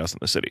cause chaos in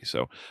the city.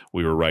 So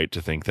we were right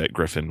to think that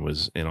Griffin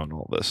was in on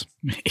all this.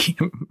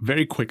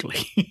 Very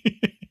quickly.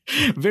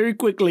 Very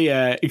quickly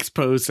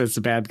exposed as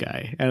the bad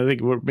guy. I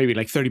think we're maybe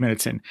like 30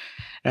 minutes in.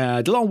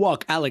 The Long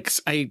Walk, Alex,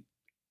 I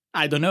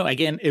don't know,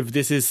 again, if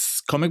this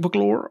is comic book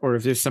lore or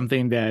if this is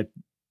something that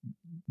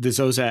De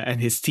Souza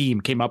and his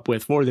team came up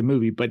with for the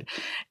movie, but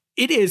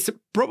it is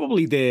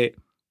probably the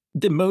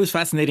most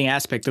fascinating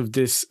aspect of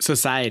this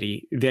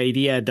society, the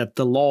idea that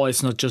the law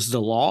is not just the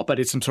law, but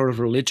it's some sort of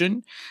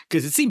religion.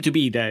 Because it seemed to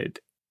be that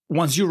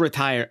once you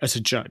retire as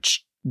a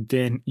judge,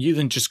 then you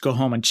don't just go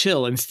home and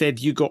chill. Instead,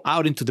 you go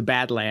out into the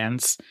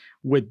Badlands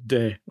with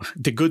the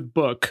good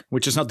book,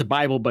 which is not the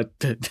Bible, but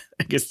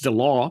I guess the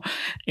law,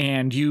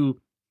 and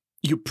you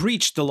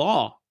preach the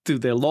law to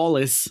the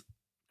lawless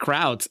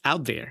crowds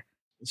out there.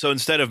 So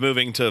instead of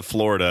moving to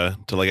Florida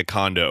to like a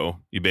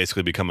condo, you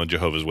basically become a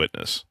Jehovah's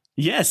Witness.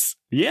 Yes.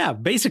 Yeah,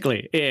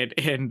 basically.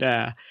 And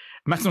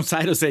Max von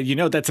Sydow said,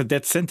 that's a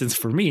death sentence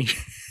for me.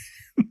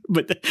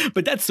 But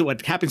that's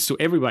what happens to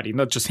everybody,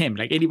 not just him.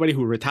 Like anybody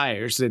who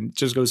retires and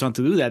just goes on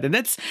to do that. And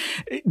that's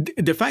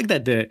the fact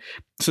that the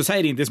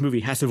society in this movie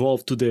has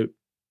evolved to the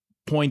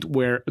point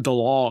where the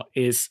law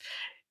is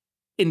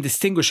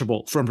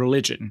indistinguishable from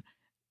religion.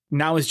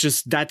 Now it's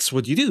just, that's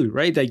what you do,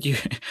 right? Like you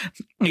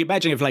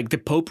imagine if like the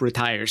Pope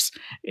retires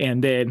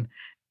and then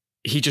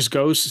he just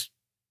goes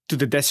to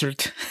the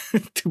desert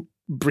to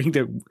bring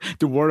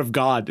the word of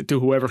God to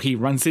whoever he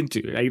runs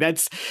into. Like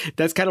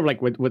that's kind of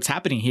like what's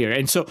happening here.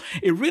 And so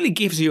it really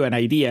gives you an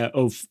idea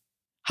of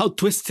how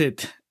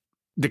twisted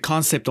the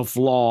concept of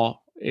law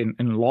and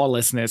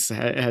lawlessness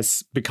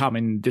has become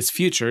in this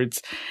future.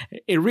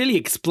 It really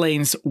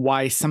explains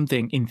why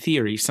something, in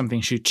theory,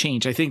 something should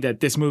change. I think that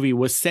this movie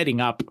was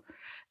setting up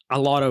a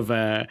lot of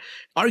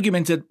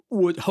arguments that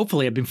would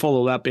hopefully have been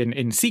followed up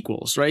in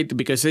sequels, right?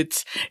 Because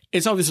it's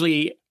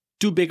obviously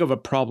too big of a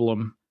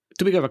problem,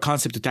 too big of a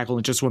concept to tackle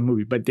in just one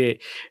movie. But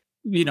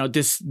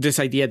this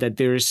idea that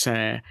there's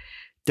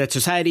that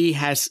society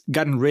has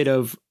gotten rid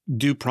of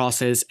due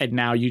process, and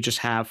now you just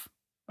have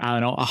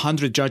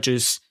 100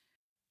 judges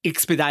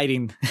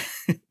expediting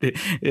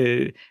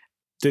the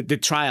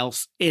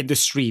trials in the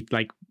street.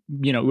 Like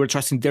we're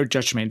trusting their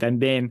judgment, and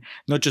then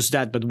not just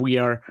that, but we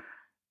are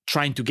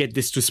trying to get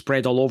this to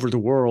spread all over the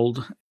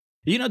world.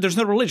 There's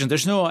no religion.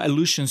 There's no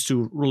allusions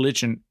to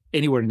religion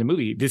anywhere in the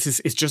movie.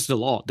 It's just the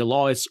law. The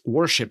law is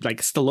worshipped.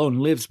 Like Stallone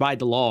lives by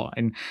the law.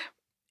 And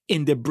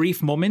in the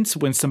brief moments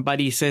when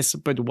somebody says,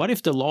 but what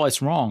if the law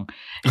is wrong?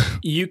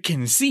 You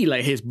can see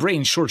like his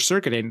brain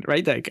short-circuiting,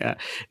 right? Like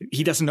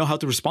he doesn't know how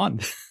to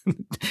respond.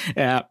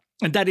 And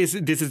this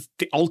is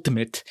the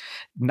ultimate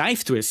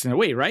knife twist in a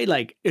way, right?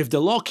 Like if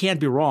the law can't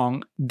be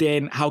wrong,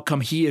 then how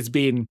come he is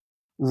being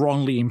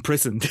wrongly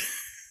imprisoned?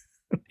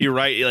 You're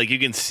right. Like you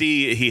can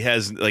see he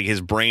has like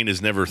his brain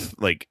has never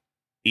like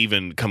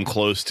even come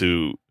close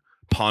to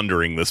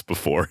pondering this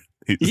before.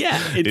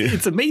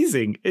 It's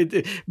amazing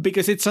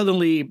because it's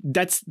suddenly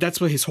that's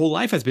what his whole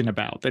life has been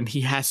about, and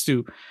he has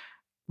to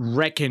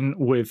reckon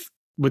with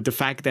with the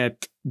fact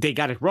that they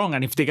got it wrong.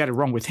 And if they got it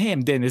wrong with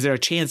him, then is there a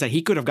chance that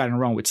he could have gotten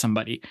wrong with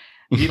somebody?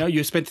 You know,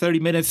 you spent 30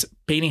 minutes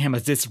painting him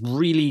as this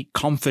really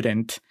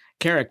confident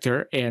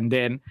character, and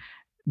then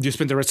you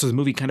spend the rest of the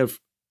movie kind of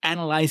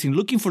analyzing,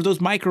 looking for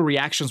those micro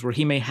reactions where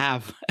he may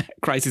have a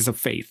crisis of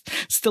faith.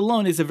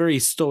 Stallone is a very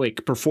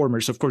stoic performer,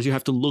 so of course you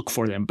have to look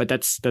for them, but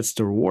that's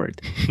the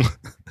reward.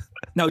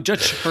 Now,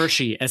 Judge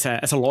Hershey as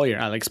a lawyer,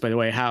 Alex, by the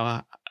way,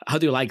 how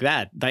do you like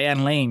that?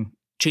 Diane Lane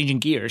changing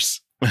gears.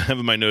 I have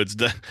in my notes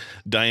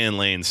Diane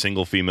Lane,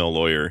 single female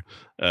lawyer.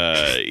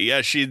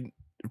 Yeah, she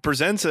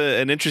presents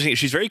an interesting.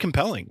 She's very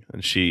compelling,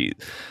 and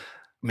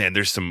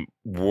there's some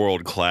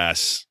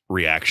world-class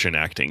reaction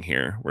acting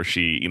here where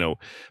she, you know,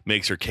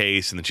 makes her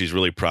case and then she's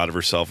really proud of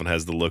herself and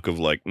has the look of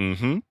like,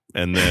 mm-hmm.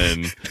 And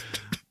then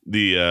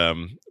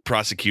the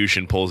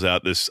prosecution pulls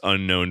out this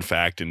unknown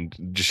fact and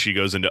she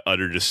goes into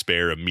utter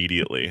despair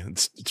immediately.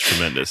 It's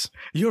tremendous.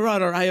 Your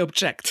Honor, I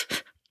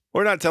object.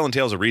 We're not telling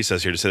tales of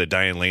recess here to say that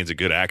Diane Lane's a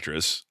good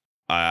actress.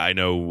 I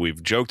know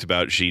we've joked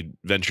about she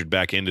ventured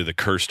back into the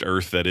cursed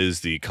earth that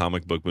is the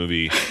comic book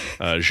movie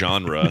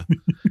genre,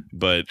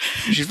 but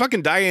she's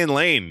fucking Diane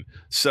Lane.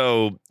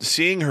 So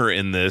seeing her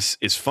in this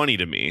is funny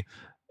to me,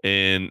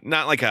 and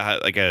not like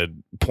a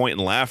point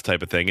and laugh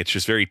type of thing. It's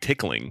just very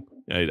tickling.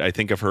 I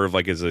think of her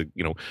as a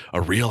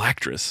real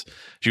actress.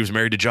 She was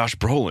married to Josh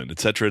Brolin, et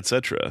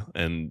cetera,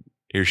 and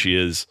here she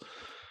is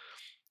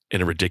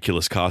in a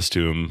ridiculous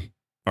costume,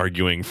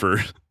 arguing for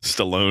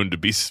Stallone to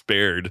be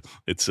spared.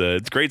 It's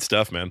great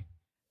stuff, man.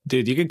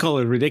 Dude, you can call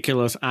it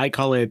ridiculous. I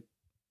call it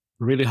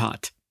really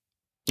hot.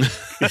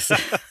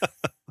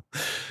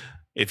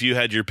 If you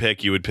had your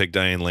pick, you would pick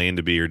Diane Lane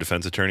to be your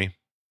defense attorney?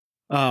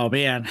 Oh,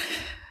 man.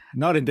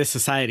 Not in this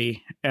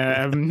society.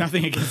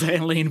 Nothing against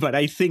Diane Lane, but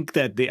I think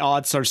that the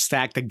odds are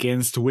stacked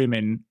against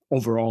women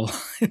overall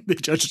in the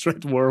Judge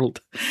Dredd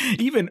world.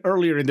 Even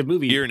earlier in the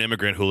movie. You're an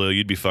immigrant, Julio.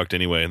 You'd be fucked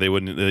anyway. They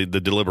wouldn't.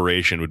 The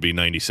deliberation would be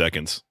 90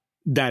 seconds.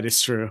 That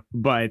is true.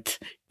 But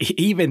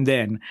even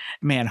then,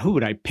 man, who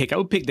would I pick? I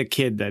would pick the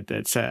kid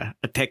that's a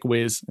tech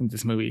whiz in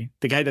this movie.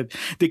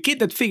 The kid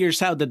that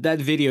figures out that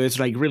video is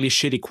like really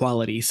shitty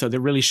quality, so they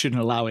really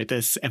shouldn't allow it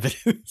as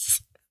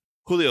evidence.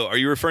 Julio, are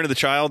you referring to the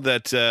child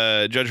that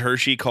Judge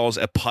Hershey calls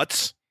a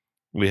putz?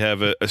 We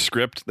have a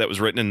script that was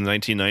written in the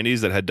 1990s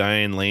that had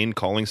Diane Lane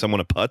calling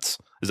someone a putz.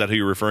 Is that who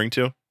you're referring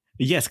to?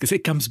 Yes, because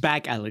it comes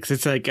back, Alex.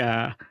 It's like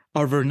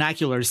our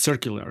vernacular is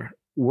circular.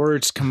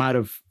 Words come out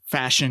of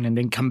fashion and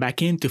then come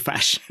back into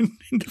fashion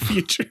in the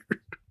future.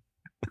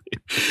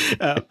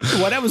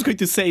 What I was going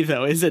to say,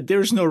 though, is that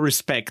there's no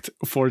respect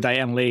for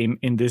Diane Lane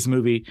in this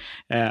movie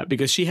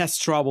because she has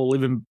trouble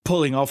even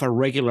pulling off a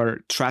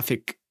regular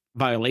traffic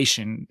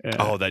violation.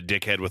 That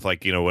dickhead with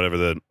whatever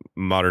the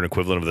modern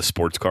equivalent of the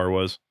sports car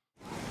was.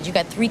 You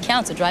got 3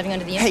 counts of driving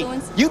under the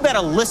influence? Hey, you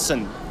better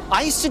listen.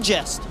 I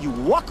suggest you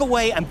walk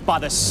away and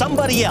bother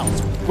somebody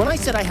else. When I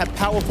said I have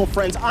powerful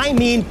friends, I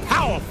mean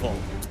powerful.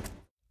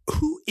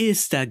 Who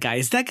is that guy?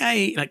 Is that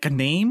guy like a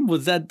name?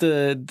 Was that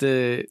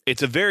the?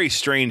 It's a very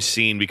strange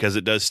scene because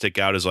it does stick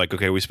out as like,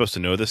 okay, are we supposed to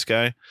know this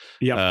guy?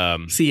 Yeah.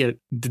 The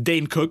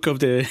Dane Cook of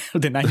the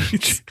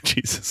 90s.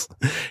 Jesus,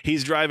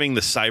 he's driving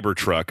the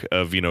Cybertruck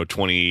of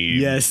 20.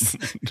 Yes.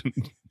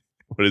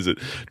 What is it?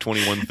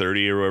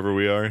 2130 or wherever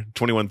we are.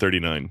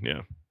 2139.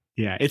 Yeah.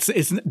 Yeah. It's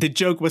the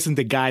joke wasn't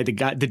the guy.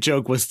 The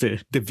joke was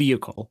the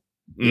vehicle.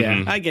 Mm-hmm.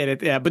 Yeah, I get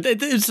it. Yeah, but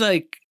it's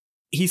like.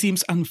 He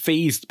seems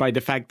unfazed by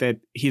the fact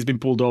that he's been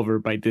pulled over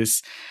by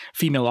this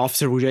female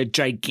officer with a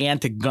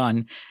gigantic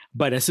gun.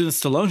 But as soon as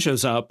Stallone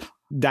shows up,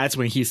 that's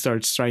when he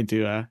starts trying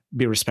to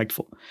be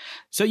respectful.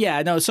 So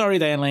yeah, no, sorry,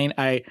 Diane Lane.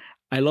 I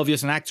love you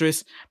as an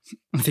actress.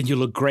 I think you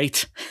look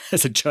great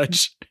as a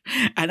judge.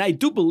 And I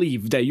do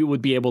believe that you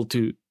would be able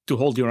to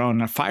hold your own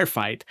in a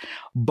firefight.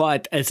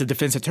 But as a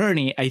defense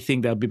attorney, I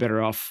think that would be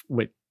better off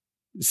with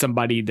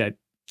somebody that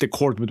the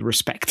court would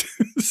respect.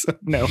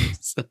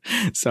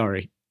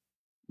 Sorry.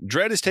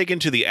 Dredd is taken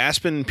to the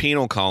Aspen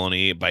Penal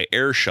Colony by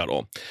air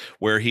shuttle,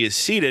 where he is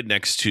seated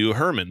next to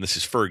Herman. This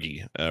is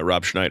Fergie,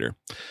 Rob Schneider.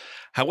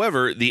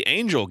 However, the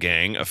Angel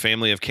Gang, a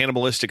family of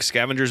cannibalistic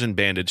scavengers and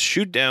bandits,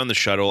 shoot down the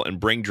shuttle and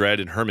bring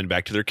Dredd and Herman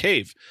back to their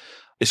cave.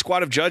 A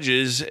squad of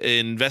judges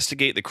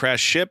investigate the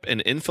crashed ship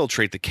and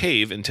infiltrate the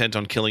cave, intent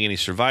on killing any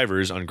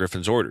survivors on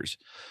Griffin's orders.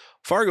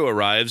 Fargo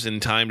arrives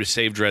in time to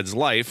save Dredd's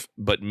life,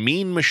 but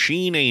Mean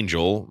Machine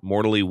Angel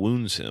mortally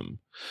wounds him.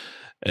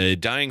 A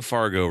dying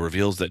Fargo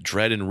reveals that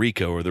Dredd and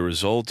Rico are the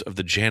result of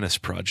the Janus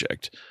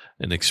Project,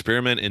 an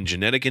experiment in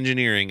genetic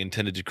engineering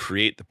intended to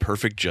create the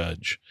perfect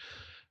judge.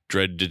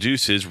 Dredd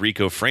deduces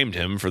Rico framed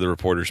him for the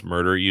reporter's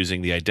murder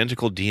using the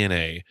identical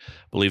DNA.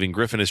 Believing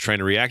Griffin is trying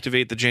to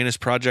reactivate the Janus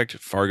Project,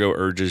 Fargo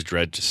urges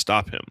Dredd to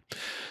stop him.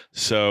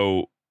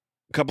 So,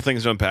 a couple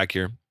things to unpack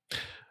here.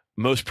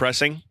 Most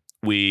pressing,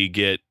 we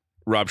get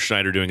Rob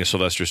Schneider doing a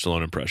Sylvester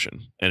Stallone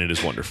impression, and it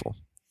is wonderful.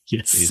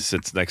 Yes. He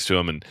sits next to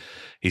him and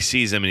he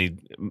sees him, and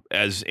he,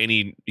 as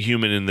any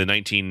human in the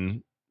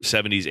 1970s,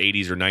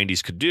 80s, or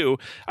 90s could do,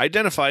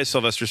 identifies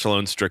Sylvester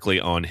Stallone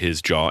strictly on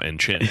his jaw and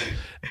chin.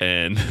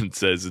 And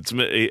says,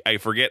 I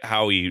forget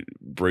how he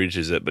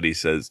breaches it, but he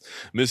says,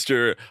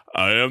 "Mr.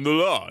 I am the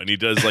law." And he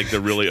does like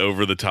the really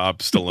over the top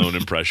Stallone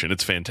impression.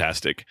 It's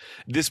fantastic.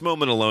 This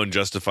moment alone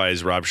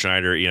justifies Rob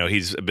Schneider. You know,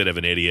 he's a bit of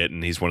an idiot,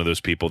 and he's one of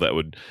those people that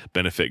would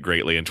benefit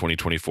greatly in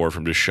 2024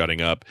 from just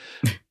shutting up.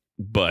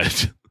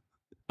 But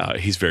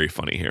he's very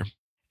funny here.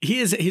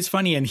 He's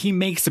funny, and he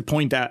makes the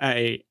point that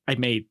I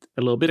made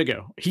a little bit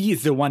ago. He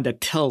is the one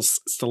that tells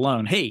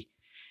Stallone, "Hey,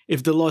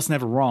 if the law's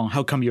never wrong,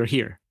 how come you're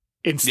here?"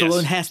 And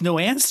Stallone has no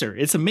answer.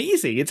 It's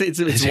amazing. It's his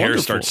wonderful. hair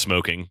starts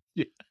smoking.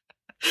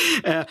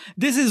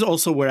 This is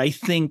also where I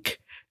think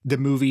the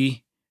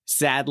movie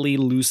sadly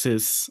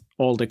loses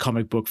all the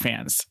comic book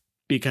fans.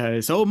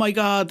 Because, oh my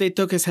God, they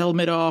took his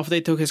helmet off.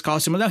 They took his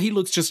costume. And now he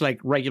looks just like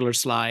regular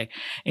Sly.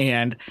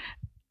 And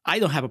I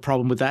don't have a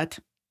problem with that.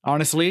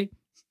 Honestly,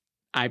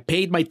 I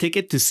paid my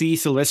ticket to see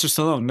Sylvester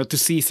Stallone, not to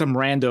see some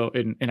rando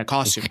in a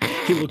costume.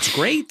 He looks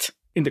great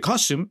in the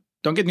costume.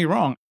 Don't get me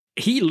wrong.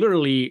 He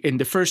literally, in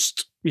the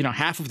first,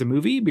 half of the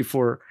movie,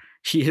 before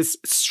he is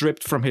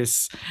stripped from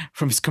his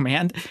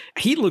command,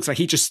 he looks like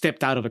he just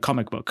stepped out of a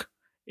comic book.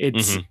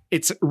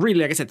 It's really,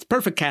 like I said, it's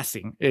perfect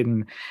casting.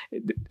 And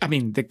I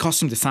mean, the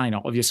costume design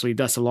obviously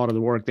does a lot of the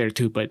work there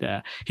too, but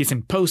he's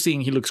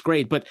imposing, he looks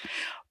great. But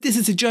this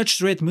is a Judge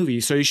Dredd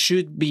movie, so it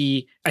should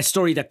be a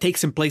story that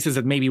takes in places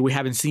that maybe we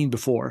haven't seen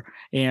before.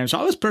 And so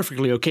I was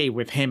perfectly okay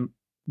with him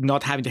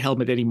not having the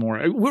helmet anymore.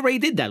 We already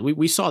did that.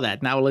 We saw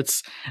that. Now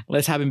let's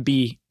have him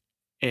be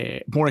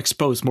more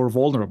exposed, more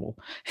vulnerable.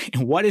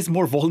 And what is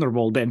more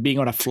vulnerable than being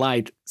on a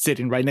flight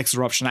sitting right next to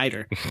Rob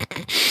Schneider?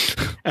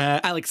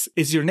 Alex,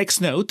 is your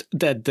next note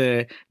that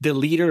the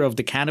leader of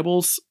the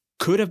cannibals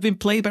could have been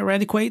played by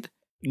Randy Quaid?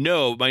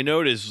 No, my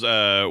note is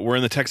we're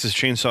in the Texas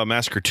Chainsaw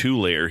Massacre 2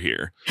 layer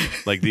here.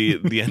 Like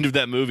the end of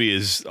that movie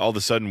is all of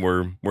a sudden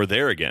we're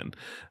there again.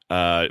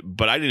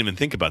 But I didn't even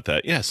think about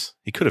that. Yes,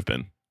 he could have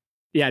been.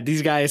 Yeah,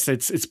 these guys,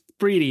 it's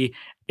pretty.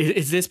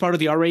 Is this part of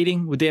the R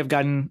rating? Would they have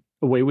gotten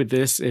away with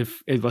this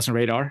if it wasn't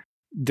rated R?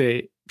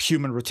 The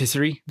human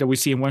rotisserie that we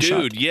see in one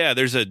shot? Dude, yeah,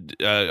 there's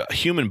a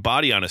human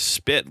body on a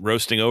spit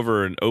roasting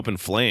over an open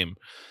flame.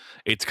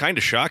 It's kind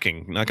of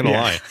shocking, not going to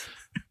lie.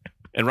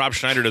 And Rob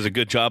Schneider does a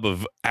good job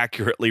of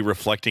accurately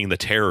reflecting the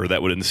terror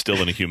that would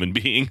instill in a human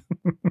being.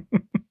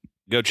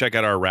 Go check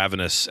out our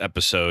Ravenous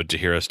episode to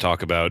hear us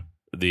talk about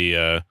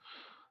the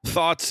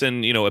thoughts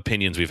and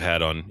opinions we've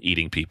had on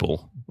eating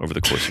people over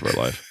the course of our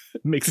life.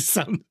 It makes it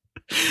sound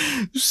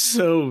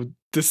so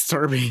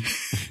disturbing.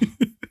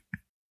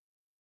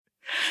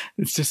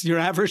 It's just your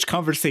average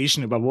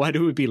conversation about what it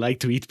would be like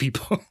to eat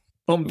people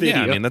on video.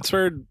 Yeah, I mean, that's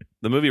where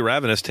the movie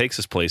Ravenous takes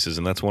us places,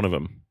 and that's one of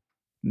them.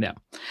 No.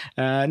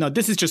 No,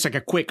 this is just like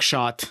a quick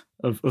shot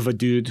of a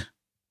dude,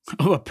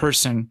 of a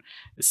person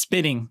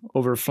spinning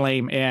over a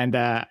flame. And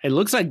it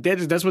looks like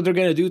that's what they're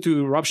going to do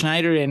to Rob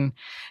Schneider and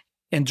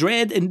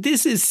Dredd. And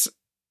this is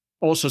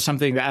also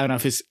something that I don't know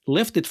if it's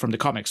lifted from the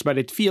comics, but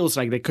it feels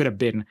like they could have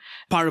been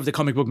part of the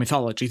comic book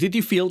mythology. Did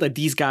you feel that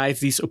these guys,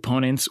 these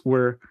opponents,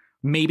 were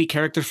maybe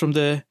characters from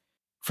the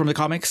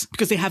comics?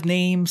 Because they have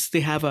names,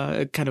 they have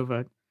a kind of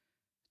a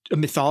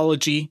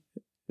mythology,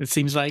 it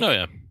seems like. Oh,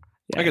 yeah.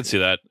 I can see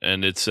that.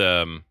 And it's,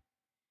 in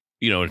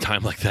a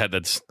time like that,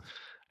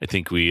 I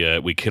think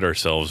we kid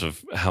ourselves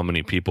of how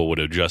many people would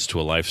adjust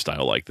to a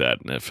lifestyle like that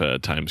if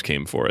times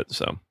came for it.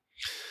 So,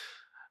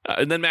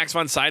 and then Max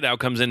von Sydow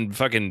comes in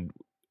fucking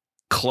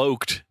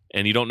cloaked,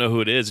 and you don't know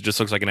who it is. It just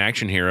looks like an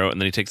action hero. And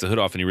then he takes the hood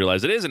off and you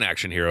realize it is an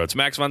action hero. It's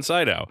Max von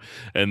Sydow.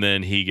 And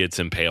then he gets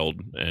impaled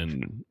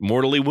and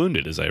mortally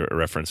wounded, as I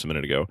referenced a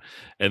minute ago.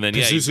 And then,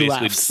 he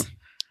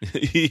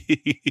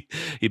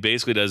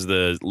basically does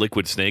the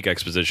Liquid Snake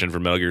exposition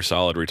from Metal Gear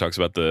Solid, where he talks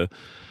about the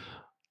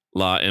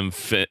La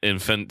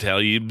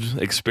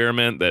Infantile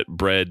experiment that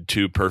bred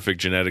two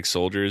perfect genetic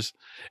soldiers.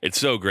 It's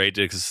so great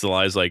because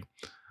Sly's like,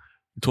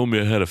 "You told me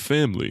I had a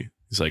family."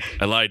 He's like,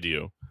 "I lied to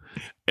you."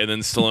 And then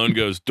Stallone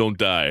goes, "Don't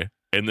die."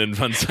 And then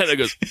Von Sydow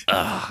goes,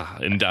 "Ah,"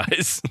 and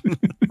dies.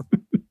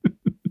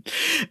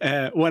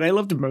 What I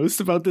love the most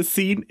about this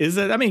scene is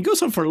that, I mean, it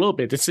goes on for a little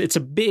bit. It's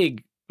a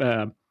big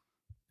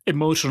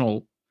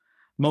emotional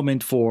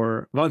moment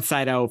for Von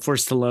Sydow, for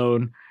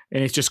Stallone,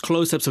 and it's just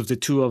close-ups of the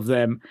two of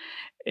them,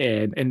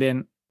 and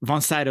then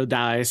Von Sydow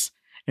dies,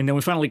 and then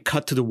we finally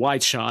cut to the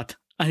wide shot,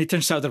 and it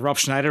turns out that Rob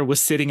Schneider was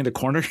sitting in the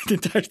corner the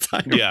entire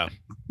time. Yeah.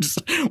 Just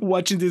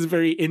watching this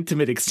very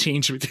intimate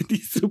exchange between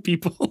these two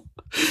people.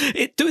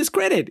 To his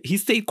credit, he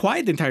stayed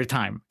quiet the entire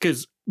time,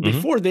 because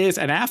before this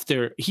and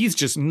after, he's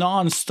just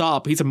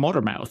non-stop. He's a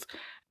motor mouth,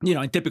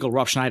 in typical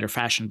Rob Schneider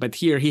fashion. But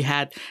here he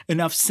had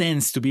enough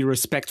sense to be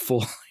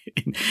respectful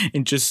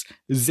and just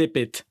zip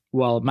it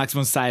while Max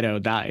von Sydow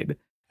died.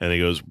 And he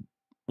goes,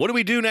 "What do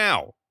we do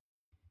now?"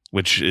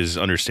 Which is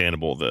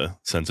understandable, the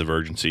sense of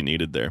urgency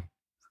needed there.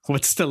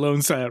 What's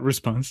Stallone's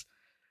response?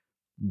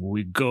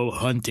 "We go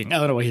hunting." I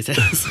don't know what he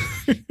says.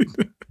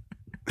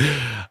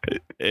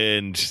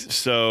 And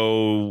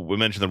so we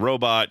mentioned the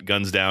robot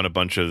guns down a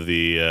bunch of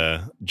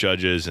the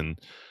judges, and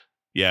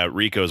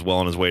Rico's well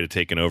on his way to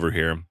taking over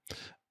here.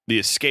 The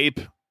escape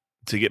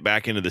to get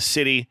back into the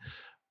city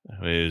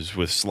is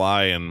with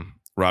Sly and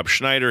Rob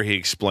Schneider, he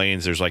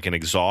explains there's like an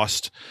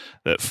exhaust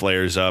that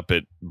flares up.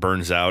 It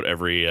burns out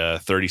every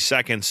 30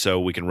 seconds, so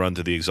we can run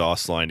through the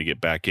exhaust line to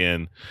get back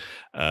in.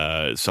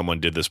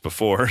 Someone did this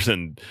before,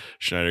 and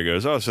Schneider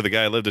goes, "Oh, so the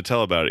guy lived to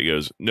tell about it." He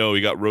goes, "No,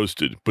 he got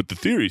roasted, but the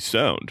theory's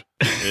sound."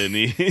 And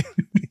he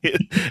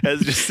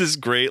has just this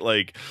great,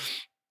 like,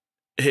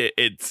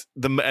 it's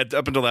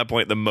up until that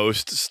point, the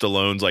most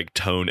Stallone's like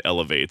tone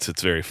elevates.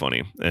 It's very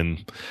funny,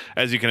 and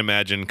as you can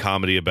imagine,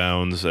 comedy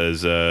abounds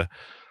as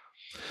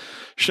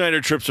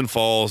Schneider trips and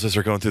falls as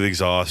they're going through the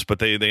exhaust, but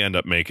they end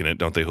up making it,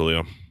 don't they,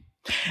 Julio?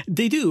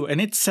 They do, and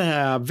it's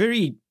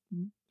very,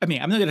 I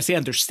mean, I'm not going to say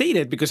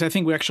understated because I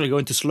think we're actually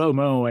going to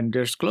slow-mo and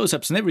there's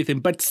close-ups and everything,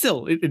 but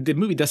still, the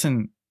movie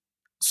doesn't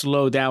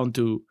slow down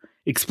to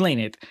explain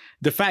it.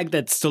 The fact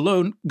that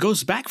Stallone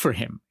goes back for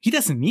him, he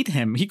doesn't need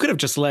him. He could have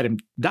just let him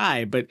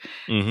die, but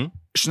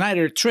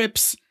Schneider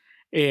trips,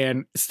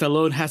 and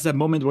Stallone has that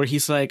moment where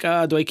he's like,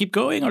 do I keep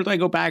going or do I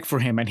go back for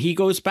him? And he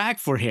goes back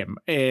for him.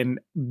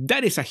 And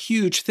that is a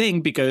huge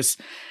thing because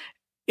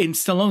in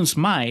Stallone's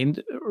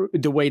mind,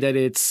 the way that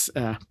it's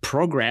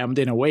programmed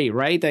in a way,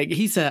 right? Like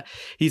he's a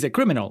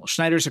criminal.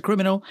 Schneider's a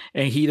criminal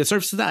and he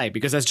deserves to die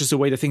because that's just the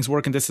way that things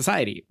work in this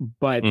society.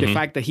 But the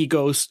fact that he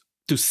goes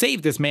to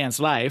save this man's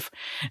life,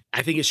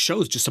 I think it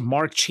shows just a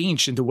marked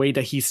change in the way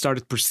that he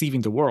started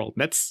perceiving the world.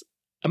 That's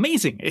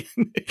amazing.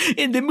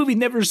 And the movie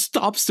never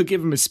stops to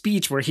give him a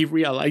speech where he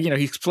realizes,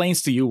 he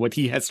explains to you what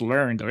he has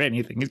learned or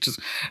anything. It's just,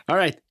 all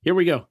right, here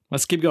we go.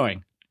 Let's keep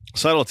going.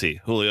 Subtlety,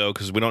 Julio,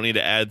 because we don't need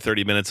to add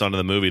 30 minutes onto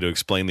the movie to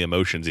explain the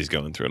emotions he's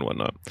going through and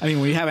whatnot. I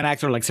mean, when you have an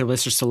actor like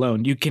Sylvester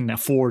Stallone, you can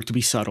afford to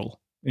be subtle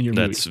in your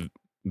movie. That's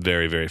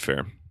very, very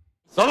fair.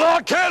 The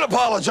law can't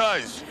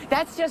apologize.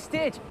 That's just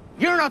it.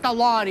 You're not the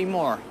law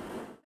anymore.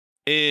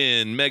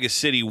 In Mega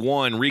City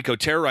 1, Rico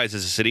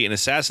terrorizes the city and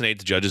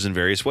assassinates judges in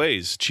various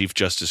ways. Chief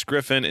Justice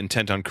Griffin,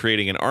 intent on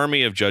creating an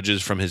army of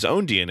judges from his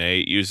own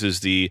DNA,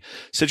 uses the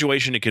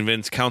situation to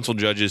convince council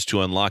judges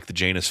to unlock the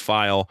Janus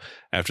file.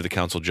 After the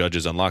council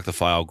judges unlock the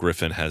file,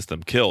 Griffin has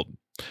them killed.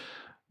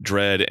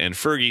 Dredd and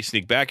Fergie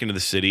sneak back into the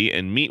city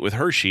and meet with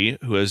Hershey,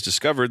 who has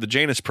discovered the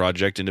Janus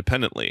Project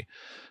independently.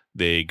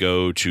 They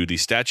go to the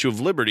Statue of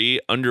Liberty,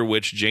 under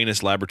which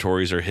Janus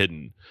laboratories are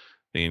hidden.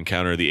 They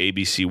encounter the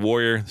ABC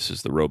Warrior, this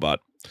is the robot,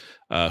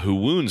 who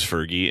wounds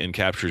Fergie and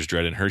captures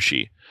Dredd and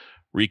Hershey.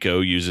 Rico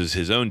uses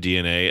his own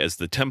DNA as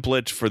the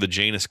template for the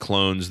Janus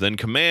clones, then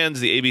commands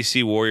the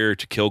ABC Warrior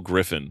to kill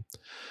Griffin.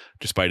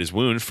 Despite his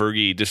wound,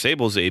 Fergie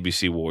disables the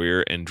ABC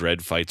Warrior, and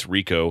Dredd fights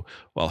Rico,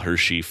 while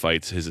Hershey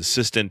fights his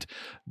assistant,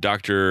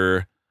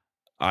 Dr.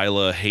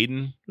 Isla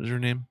Hayden, was her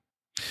name?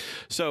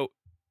 So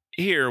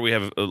here we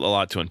have a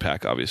lot to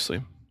unpack,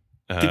 obviously.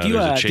 Did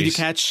you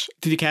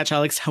catch,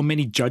 Alex, how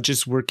many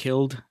judges were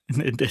killed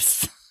in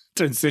this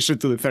transition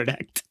to the third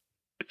act?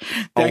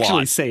 They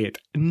actually say it.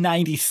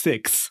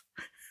 96.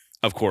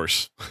 Of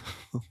course.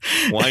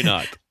 Why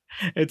not?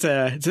 It's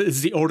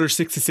the Order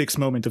 66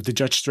 moment of the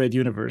Judge Dredd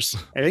universe.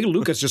 I think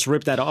Lucas just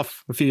ripped that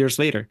off a few years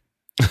later.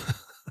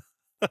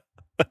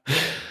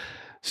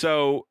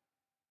 So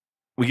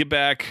we get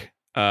back.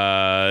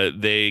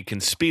 They can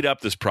speed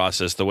up this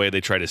process. The way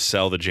they try to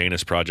sell the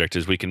Janus Project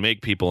is we can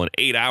make people in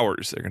 8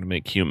 hours. They're going to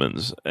make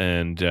humans.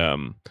 And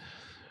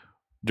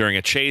during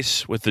a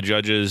chase with the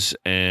judges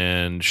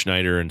and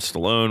Schneider and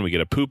Stallone, we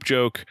get a poop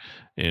joke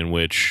in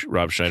which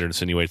Rob Schneider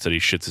insinuates that he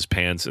shits his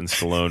pants, and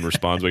Stallone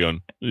responds by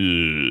going,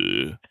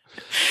 ugh.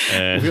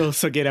 And we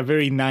also get a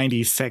very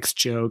 90s sex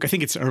joke. I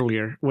think it's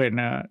earlier when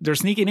they're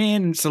sneaking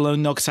in and Stallone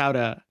knocks out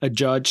a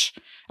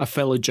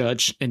fellow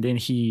judge, and then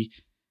he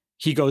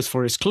goes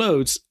for his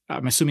clothes,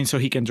 I'm assuming so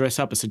he can dress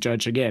up as a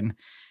judge again.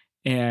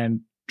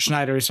 And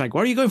Schneider is like,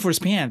 why are you going for his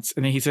pants?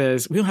 And then he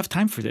says, we don't have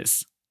time for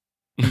this.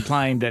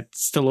 Implying that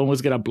Stallone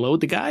was going to blow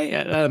the guy.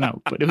 I don't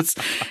know. But it was...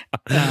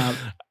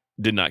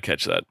 did not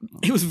catch that.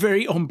 It was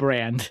very on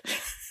brand.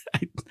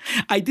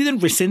 I didn't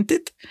resent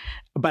it,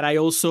 but I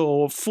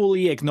also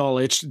fully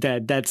acknowledged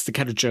that that's the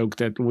kind of joke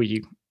that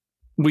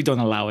we don't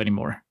allow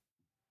anymore.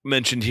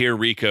 Mentioned here,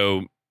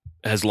 Rico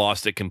has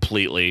lost it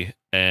completely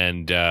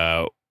and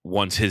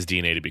wants his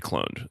DNA to be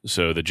cloned.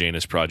 So the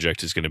Janus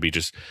Project is going to be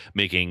just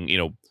making,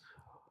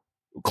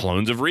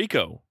 clones of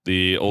Rico,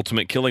 the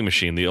ultimate killing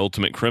machine, the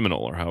ultimate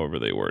criminal, or however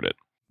they word it.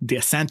 The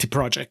Asante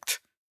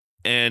Project.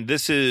 And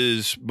this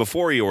is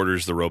before he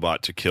orders the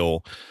robot to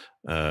kill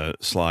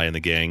Sly and the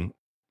gang.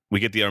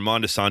 We get the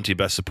Armand Asante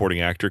Best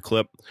Supporting Actor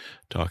clip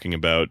talking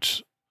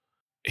about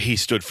he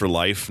stood for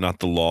life, not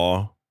the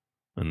law.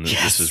 And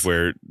This is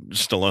where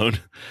Stallone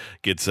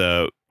gets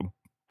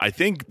I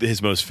think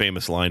his most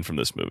famous line from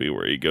this movie,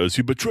 where he goes,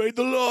 "You betrayed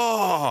the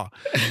law."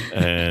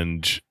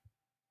 And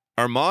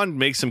Armand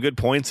makes some good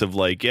points of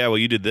like, yeah, well,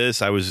 you did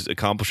this, I was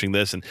accomplishing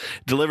this, and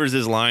delivers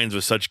his lines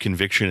with such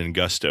conviction and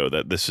gusto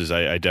that this is,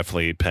 I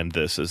definitely penned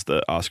this as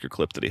the Oscar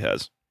clip that he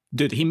has.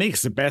 Dude, he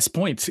makes the best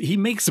points. He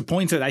makes the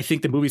points that I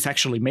think the movie's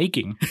actually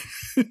making.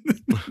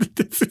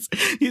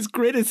 He's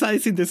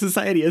criticizing the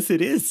society as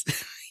it is.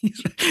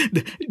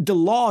 The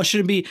law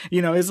shouldn't be,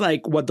 it's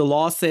like what the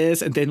law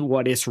says and then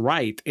what is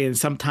right. And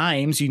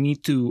sometimes you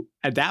need to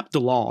adapt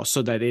the law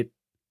so that it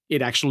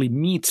it actually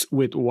meets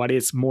with what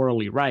is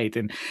morally right.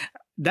 And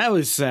that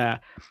is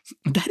a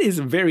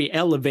very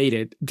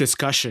elevated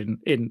discussion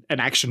in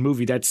an action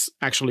movie that's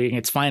actually in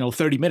its final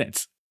 30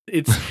 minutes.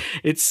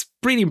 It's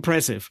pretty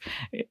impressive,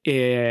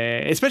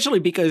 especially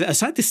because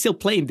Asante is still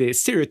playing the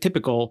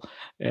stereotypical,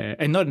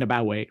 and not in a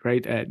bad way,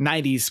 right?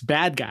 90s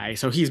bad guy.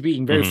 So he's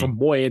being very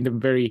flamboyant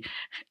and very,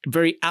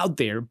 very out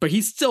there, but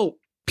he's still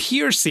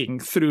piercing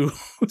through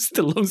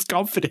Stallone's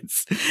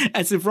confidence,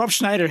 as if Rob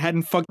Schneider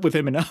hadn't fucked with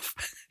him enough.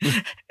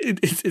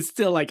 It's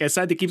still like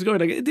Asante keeps going,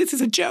 like, this is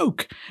a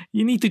joke.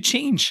 You need to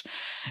change.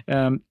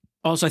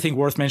 Also, I think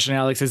worth mentioning,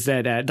 Alex, is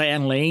that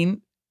Diane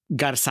Lane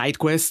got a side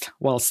quest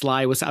while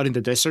Sly was out in the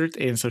desert,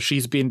 and so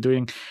she's been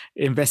doing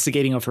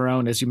investigating of her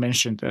own, as you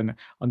mentioned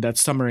on that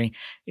summary.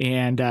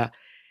 And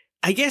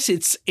I guess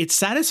it's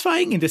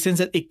satisfying in the sense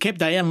that it kept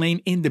Diane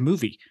Lane in the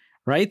movie,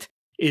 right?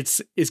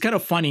 It's kind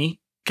of funny,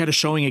 kind of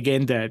showing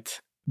again that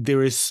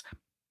there is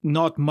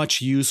not much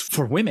use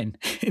for women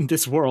in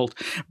this world,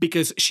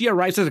 because she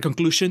arrives at the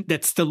conclusion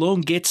that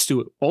Stallone gets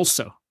to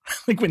also.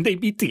 Like when they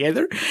meet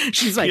together,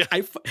 she's like,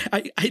 yeah.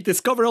 I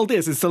discovered all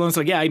this, and Stallone's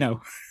like, yeah, I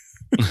know.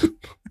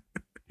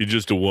 You're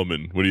just a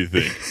woman. What do you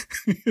think?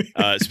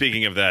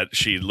 Speaking of that,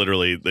 she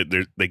literally,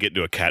 they get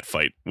into a cat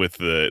fight with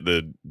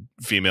the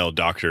female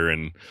doctor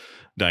and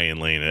Diane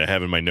Lane. I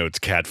have in my notes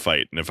cat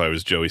fight, and if I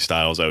was Joey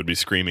Styles, I would be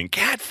screaming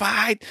cat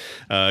fight,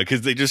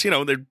 because they just,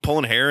 they're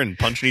pulling hair and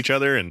punching each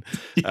other, and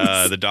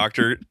the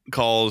doctor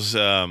calls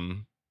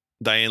Diane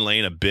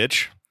Lane a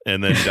bitch,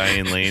 and then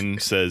Diane Lane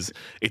says,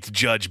 "It's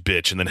Judge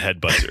bitch," and then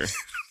headbutts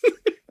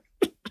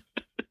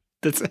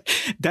her.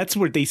 That's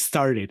where they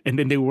started, and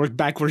then they worked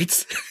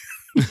backwards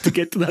to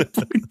get to that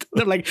point.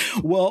 They're like,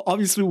 well,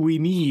 obviously we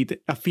need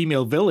a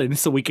female villain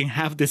so we can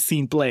have this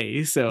scene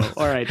play. So,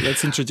 all right,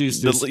 let's introduce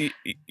this.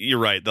 You're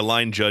right. The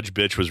line "Judge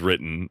bitch" was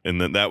written,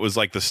 and then that was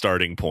like the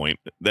starting point.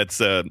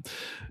 That's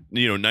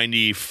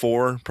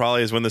 94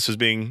 probably is when this was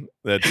being,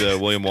 that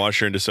William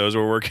Washer and DeSouza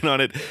were working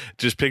on it.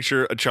 Just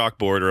picture a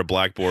chalkboard or a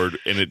blackboard,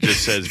 and it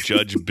just says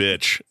 "Judge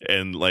bitch,"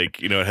 and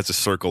like, it has a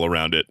circle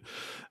around it.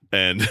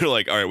 And they're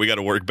like, all right, we got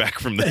to work back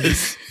from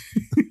this.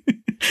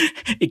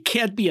 It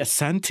can't be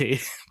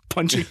Asante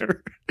punching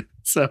her.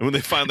 So when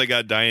they finally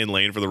got Diane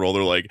Lane for the role,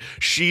 they're like,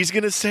 she's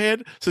going to say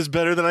it? This is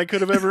better than I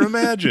could have ever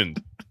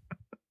imagined.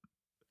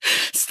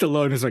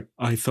 Stallone is like,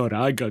 I thought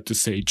I got to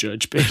say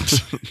Judge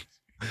bitch.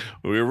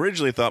 We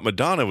originally thought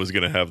Madonna was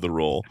going to have the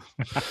role.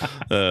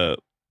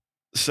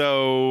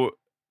 So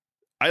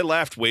I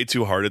laughed way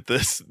too hard at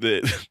this.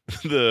 Like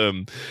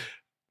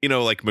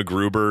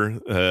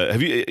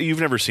MacGruber. You've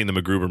never seen the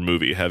MacGruber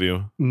movie, have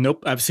you?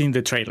 Nope, I've seen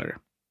the trailer.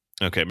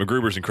 Okay,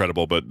 MacGruber's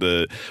incredible, but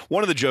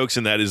one of the jokes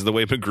in that is the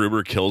way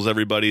MacGruber kills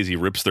everybody is he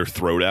rips their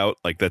throat out.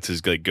 Like, that's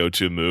his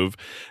go-to move,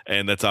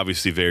 and that's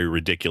obviously very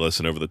ridiculous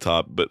and over the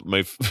top. But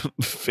my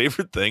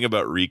favorite thing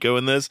about Rico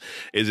in this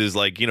is his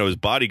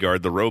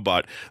bodyguard, the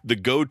robot. The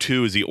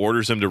go-to is he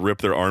orders him to rip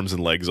their arms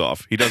and legs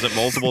off. He does it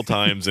multiple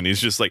times, and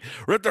he's just like,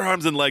 rip their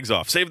arms and legs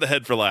off, save the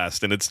head for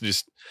last. And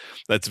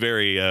that's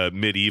very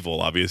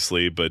medieval,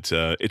 obviously, but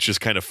it's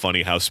just kind of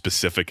funny how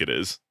specific it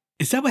is.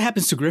 Is that what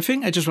happens to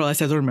Griffin? I just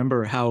realized I don't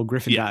remember how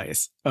Griffin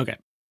dies. Okay.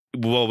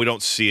 Well, we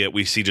don't see it.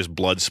 We see just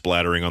blood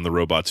splattering on the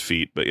robot's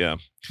feet. But yeah,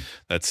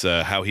 that's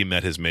how he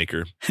met his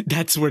maker.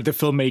 That's where the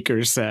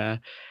filmmakers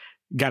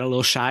got a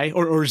little shy.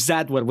 Or is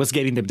that what was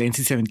getting them in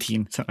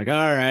 1917? So like,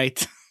 all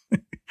right,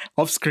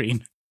 off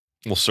screen.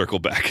 We'll circle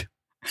back.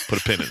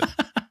 Put a pin in it.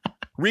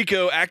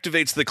 Rico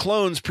activates the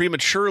clones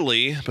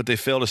prematurely, but they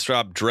fail to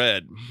stop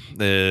Dredd.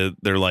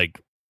 They're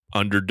like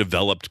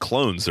underdeveloped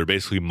clones. They're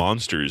basically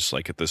monsters,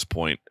 like, at this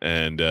point.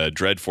 And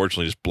Dredd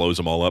fortunately just blows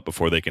them all up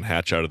before they can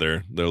hatch out of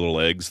their little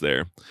eggs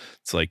there.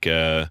 It's like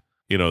the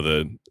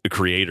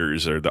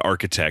creators or the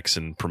architects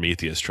in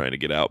Prometheus trying to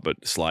get out,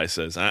 but Sly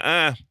says,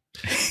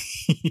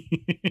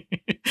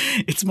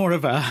 It's more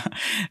of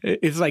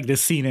it's like the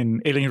scene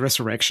in Alien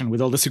Resurrection with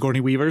all the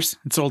Sigourney Weavers.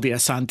 It's all the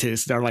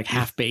Asantes. They're like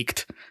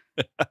half-baked.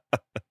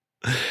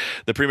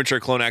 The premature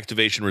clone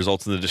activation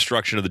results in the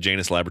destruction of the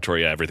Janus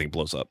laboratory. Yeah, everything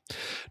blows up.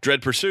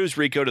 Dredd pursues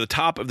Rico to the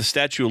top of the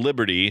Statue of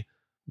Liberty,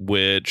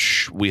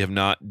 which we have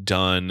not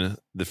done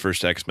the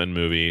first X-Men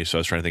movie. So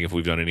I was trying to think if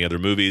we've done any other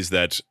movies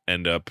that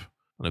end up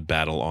in a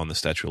battle on the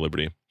Statue of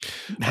Liberty.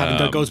 Haven't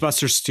done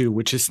Ghostbusters 2,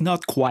 which is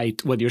not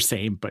quite what you're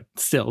saying, but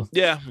still.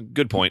 Yeah,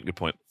 good point. Good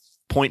point.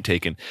 Point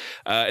taken.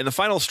 In the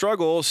final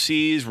struggle,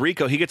 sees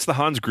Rico. He gets the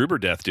Hans Gruber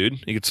death,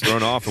 dude. He gets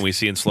thrown off, and we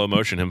see in slow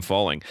motion him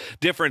falling.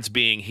 Difference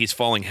being he's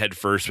falling head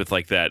first with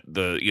like that,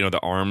 the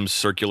arms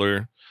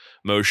circular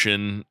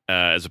motion,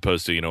 as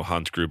opposed to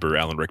Hans Gruber,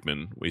 Alan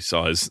Rickman. We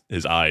saw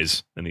his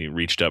eyes, and he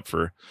reached up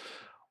for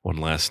one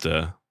last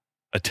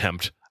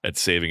attempt at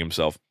saving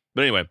himself.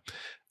 But anyway,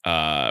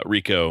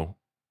 Rico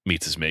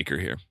meets his maker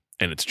here,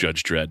 and it's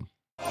Judge Dredd.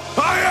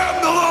 I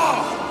am the law!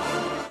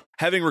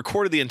 Having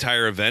recorded the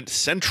entire event,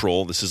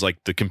 Central, this is like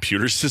the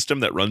computer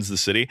system that runs the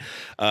city,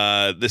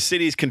 the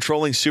city's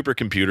controlling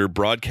supercomputer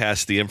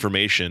broadcasts the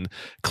information,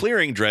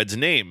 clearing Dredd's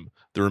name.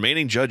 The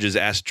remaining judges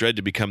ask Dredd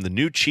to become the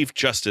new Chief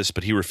Justice,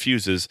 but he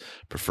refuses,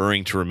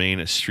 preferring to remain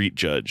a street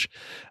judge.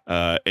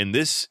 And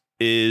this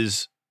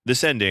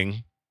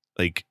ending,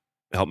 like,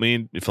 help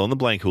me fill in the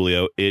blank,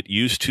 Julio. It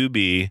used to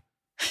be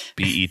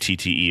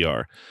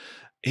Better.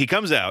 He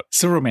comes out.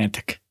 So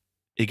romantic.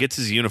 He gets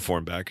his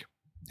uniform back.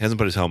 He hasn't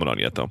put his helmet on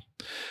yet, though.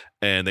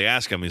 And they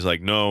ask him, he's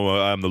like,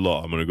 no, I'm the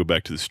law. I'm going to go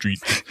back to the street.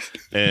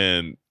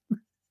 And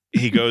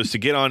he goes to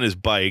get on his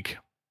bike.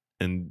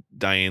 And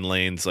Diane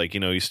Lane's like,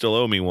 you still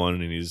owe me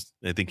one. And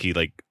I think he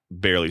like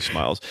barely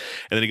smiles.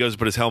 And then he goes to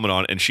put his helmet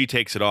on and she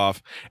takes it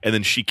off. And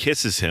then she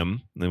kisses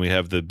him. And then we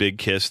have the big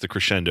kiss, the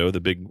crescendo,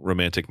 the big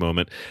romantic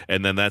moment.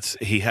 And then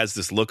he has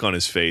this look on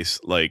his face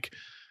like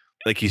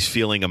he's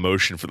feeling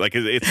emotion for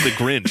it's the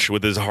Grinch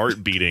with his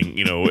heart beating,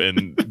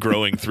 and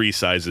growing 3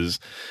 sizes.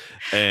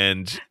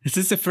 And is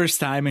this the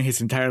first time in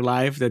his entire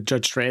life that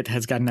Judge Dredd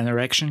has gotten an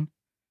erection?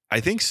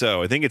 I think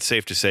so. I think it's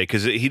safe to say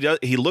because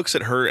he looks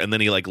at her and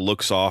then he like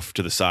looks off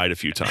to the side a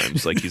few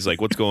times. Like he's like,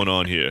 what's going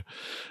on here?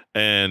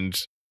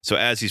 And so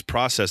as he's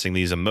processing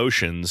these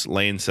emotions,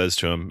 Lane says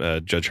to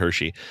him, Judge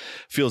Hershey,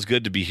 feels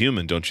good to be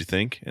human, don't you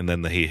think? And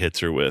then he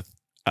hits her with,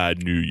 I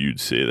knew you'd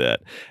say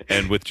that.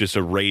 And with just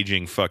a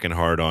raging fucking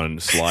hard on,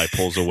 Sly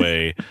pulls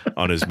away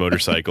on his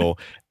motorcycle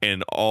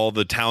and all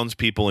the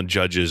townspeople and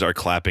judges are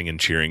clapping and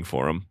cheering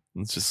for him.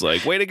 It's just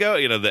like, way to go.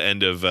 The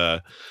end of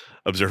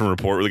Observe and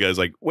Report where the guy's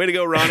like, way to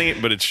go, Ronnie.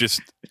 But it's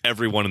just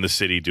everyone in the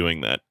city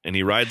doing that. And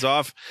he rides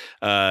off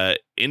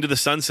into the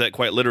sunset,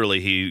 quite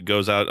literally. He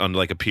goes out on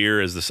like a pier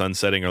as the sun's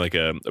setting or like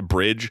a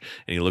bridge.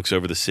 And he looks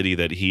over the city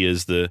that he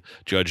is the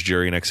judge,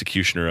 jury, and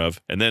executioner of.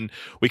 And then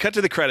we cut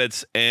to the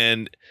credits.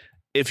 And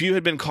if you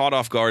had been caught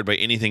off guard by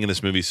anything in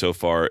this movie so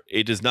far,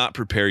 it does not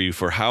prepare you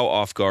for how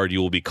off guard you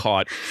will be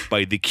caught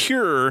by The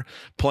Cure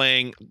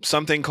playing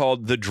something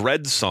called the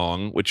Dredd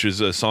Song, which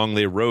is a song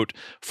they wrote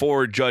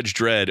for Judge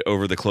Dredd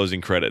over the closing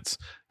credits.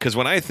 Because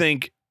when I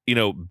think,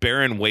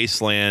 barren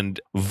wasteland,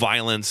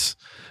 violence,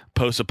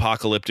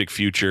 post-apocalyptic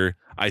future,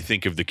 I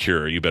think of The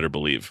Cure, you better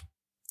believe.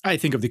 I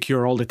think of The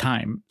Cure all the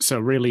time. So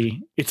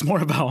really, it's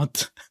more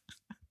about...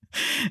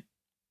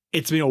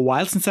 It's been a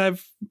while since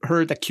I've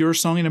heard a Cure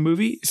song in a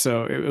movie,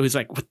 so it was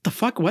like, what the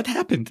fuck? What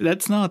happened?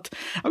 That's not...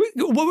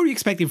 what were you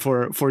expecting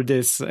for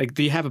this? Like,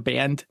 do you have a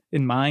band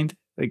in mind?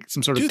 Like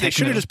some sort of techno? They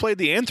should have just played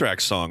the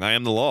Anthrax song, I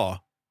Am the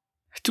Law.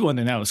 2 on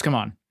the nose, come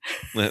on.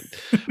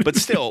 But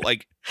still,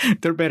 like...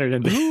 They're better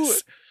than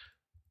this.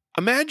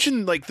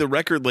 Imagine, like, the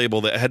record label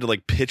that had to,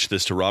 like, pitch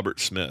this to Robert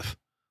Smith.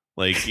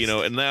 Like,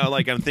 and now,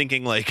 like, I'm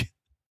thinking, like...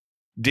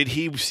 Did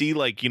he see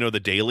like, the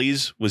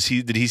dailies?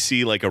 Did he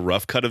see like a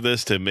rough cut of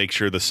this to make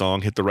sure the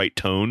song hit the right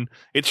tone?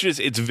 It's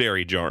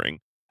very jarring.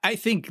 I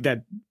think that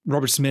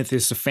Robert Smith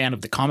is a fan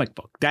of the comic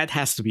book. That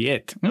has to be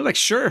it. I'm like,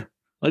 sure,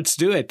 let's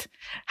do it.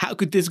 How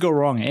could this go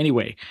wrong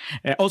anyway?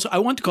 Also, I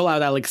want to call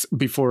out, Alex,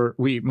 before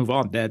we move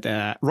on,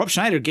 that Rob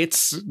Schneider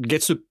gets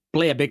to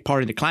play a big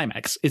part in the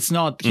climax. It's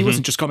not, he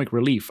wasn't just comic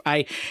relief.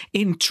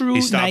 In true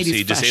 90s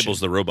he disables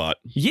the robot.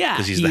 Yeah.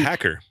 Because he's the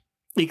hacker.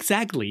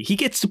 Exactly. He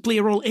gets to play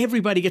a role.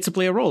 Everybody gets to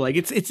play a role. Like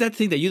it's that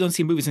thing that you don't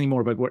see in movies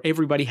anymore, but where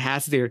everybody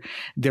has their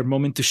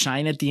moment to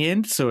shine at the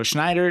end. So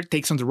Schneider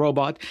takes on the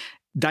robot.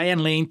 Diane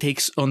Lane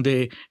takes on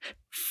the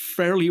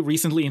fairly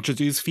recently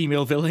introduced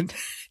female villain.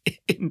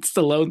 And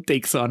Stallone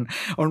takes on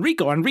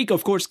Rico. And Rico,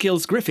 of course,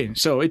 kills Griffin.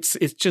 So it's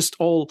just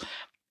all...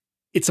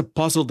 It's a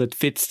puzzle that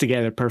fits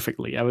together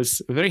perfectly. I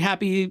was very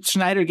happy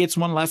Schneider gets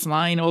one last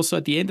line also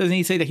at the end. Doesn't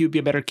he say that he would be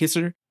a better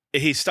kisser?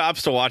 He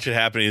stops to watch it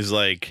happen. He's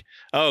like,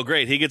 oh,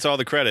 great. He gets all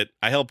the credit.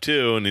 I help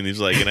too. And then he's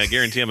like, and I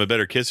guarantee I'm a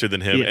better kisser than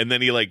him. Yeah. And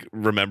then he like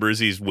remembers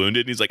he's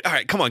wounded. And he's like, all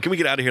right, come on. Can we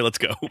get out of here? Let's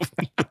go.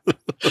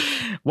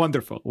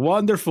 Wonderful.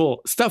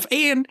 Wonderful stuff.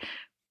 And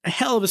a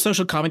hell of a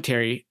social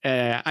commentary.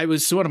 One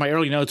of my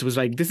early notes was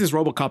like, this is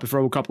RoboCop if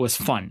RoboCop was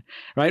fun,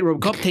 right?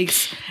 RoboCop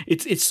takes,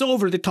 it's so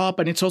over the top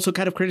and it's also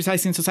kind of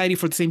criticizing society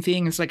for the same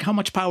thing. It's like, how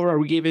much power are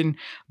we giving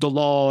the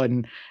law?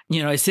 And,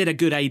 is it a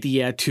good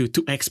idea to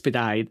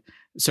expedite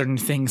certain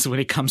things when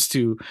it comes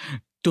to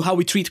how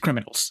we treat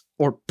criminals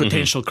or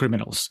potential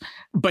criminals?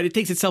 But it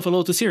takes itself a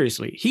little too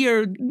seriously.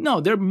 Here,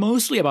 no, they're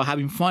mostly about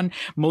having fun,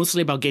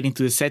 mostly about getting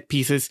to the set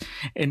pieces.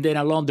 And then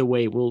along the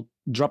way, we'll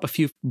drop a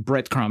few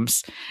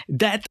breadcrumbs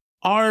that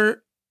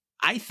are,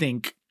 I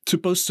think,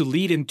 supposed to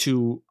lead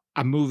into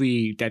a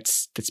movie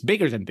that's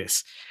bigger than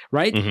this,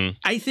 right? Mm-hmm.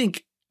 I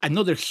think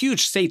another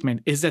huge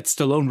statement is that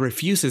Stallone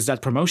refuses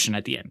that promotion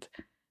at the end.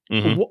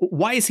 Mm-hmm.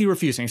 Why is he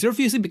refusing? Is he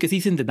refusing because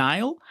he's in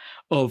denial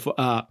of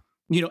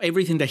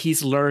everything that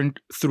he's learned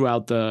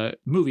throughout the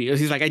movie?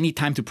 He's like, I need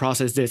time to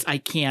process this. I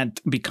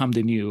can't become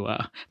the new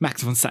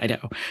Max von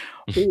Sydow.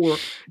 Or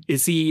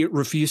is he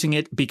refusing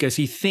it because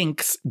he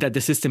thinks that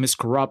the system is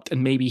corrupt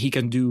and maybe he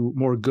can do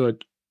more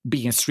good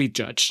being a street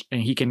judge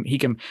and he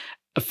can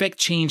affect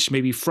change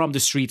maybe from the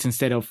streets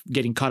instead of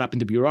getting caught up in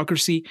the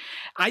bureaucracy?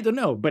 I don't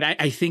know, but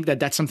I think that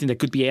that's something that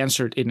could be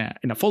answered in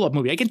a follow-up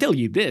movie. I can tell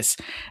you this,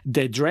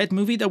 the Dredd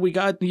movie that we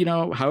got,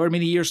 however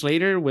many years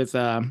later with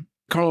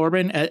Carl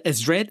Urban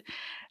as Dredd,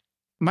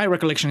 my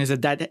recollection is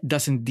that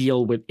doesn't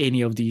deal with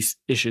any of these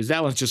issues.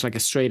 That one's just like a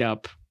straight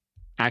up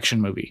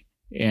action movie.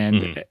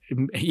 And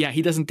yeah,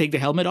 he doesn't take the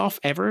helmet off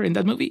ever in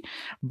that movie,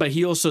 but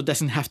he also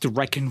doesn't have to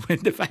reckon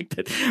with the fact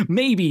that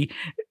maybe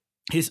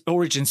his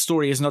origin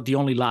story is not the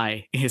only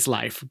lie in his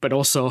life, but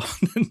also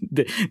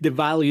the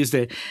values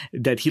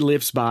that he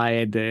lives by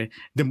and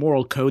the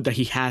moral code that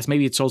he has.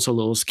 Maybe it's also a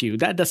little skewed.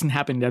 That doesn't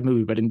happen in that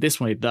movie, but in this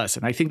one it does.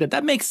 And I think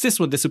that makes this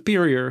one the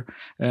superior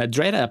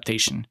Dredd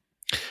adaptation.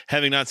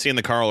 Having not seen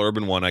the Carl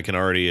Urban one, I can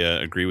already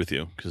agree with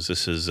you, because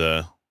this is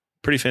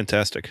pretty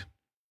fantastic.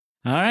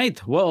 All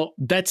right. Well,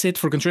 that's it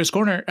for Contrarians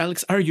Corner.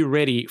 Alex, are you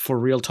ready for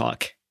real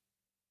talk?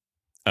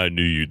 I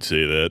knew you'd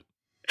say that.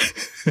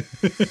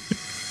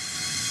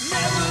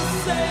 Never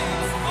say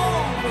it's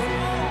over.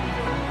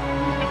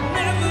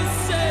 Never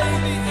say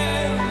the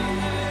end.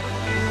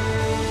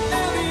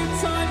 Every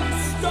time you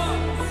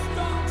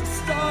start to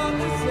start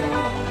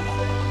again.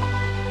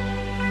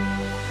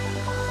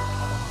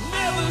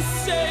 Never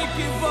say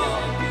give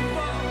up.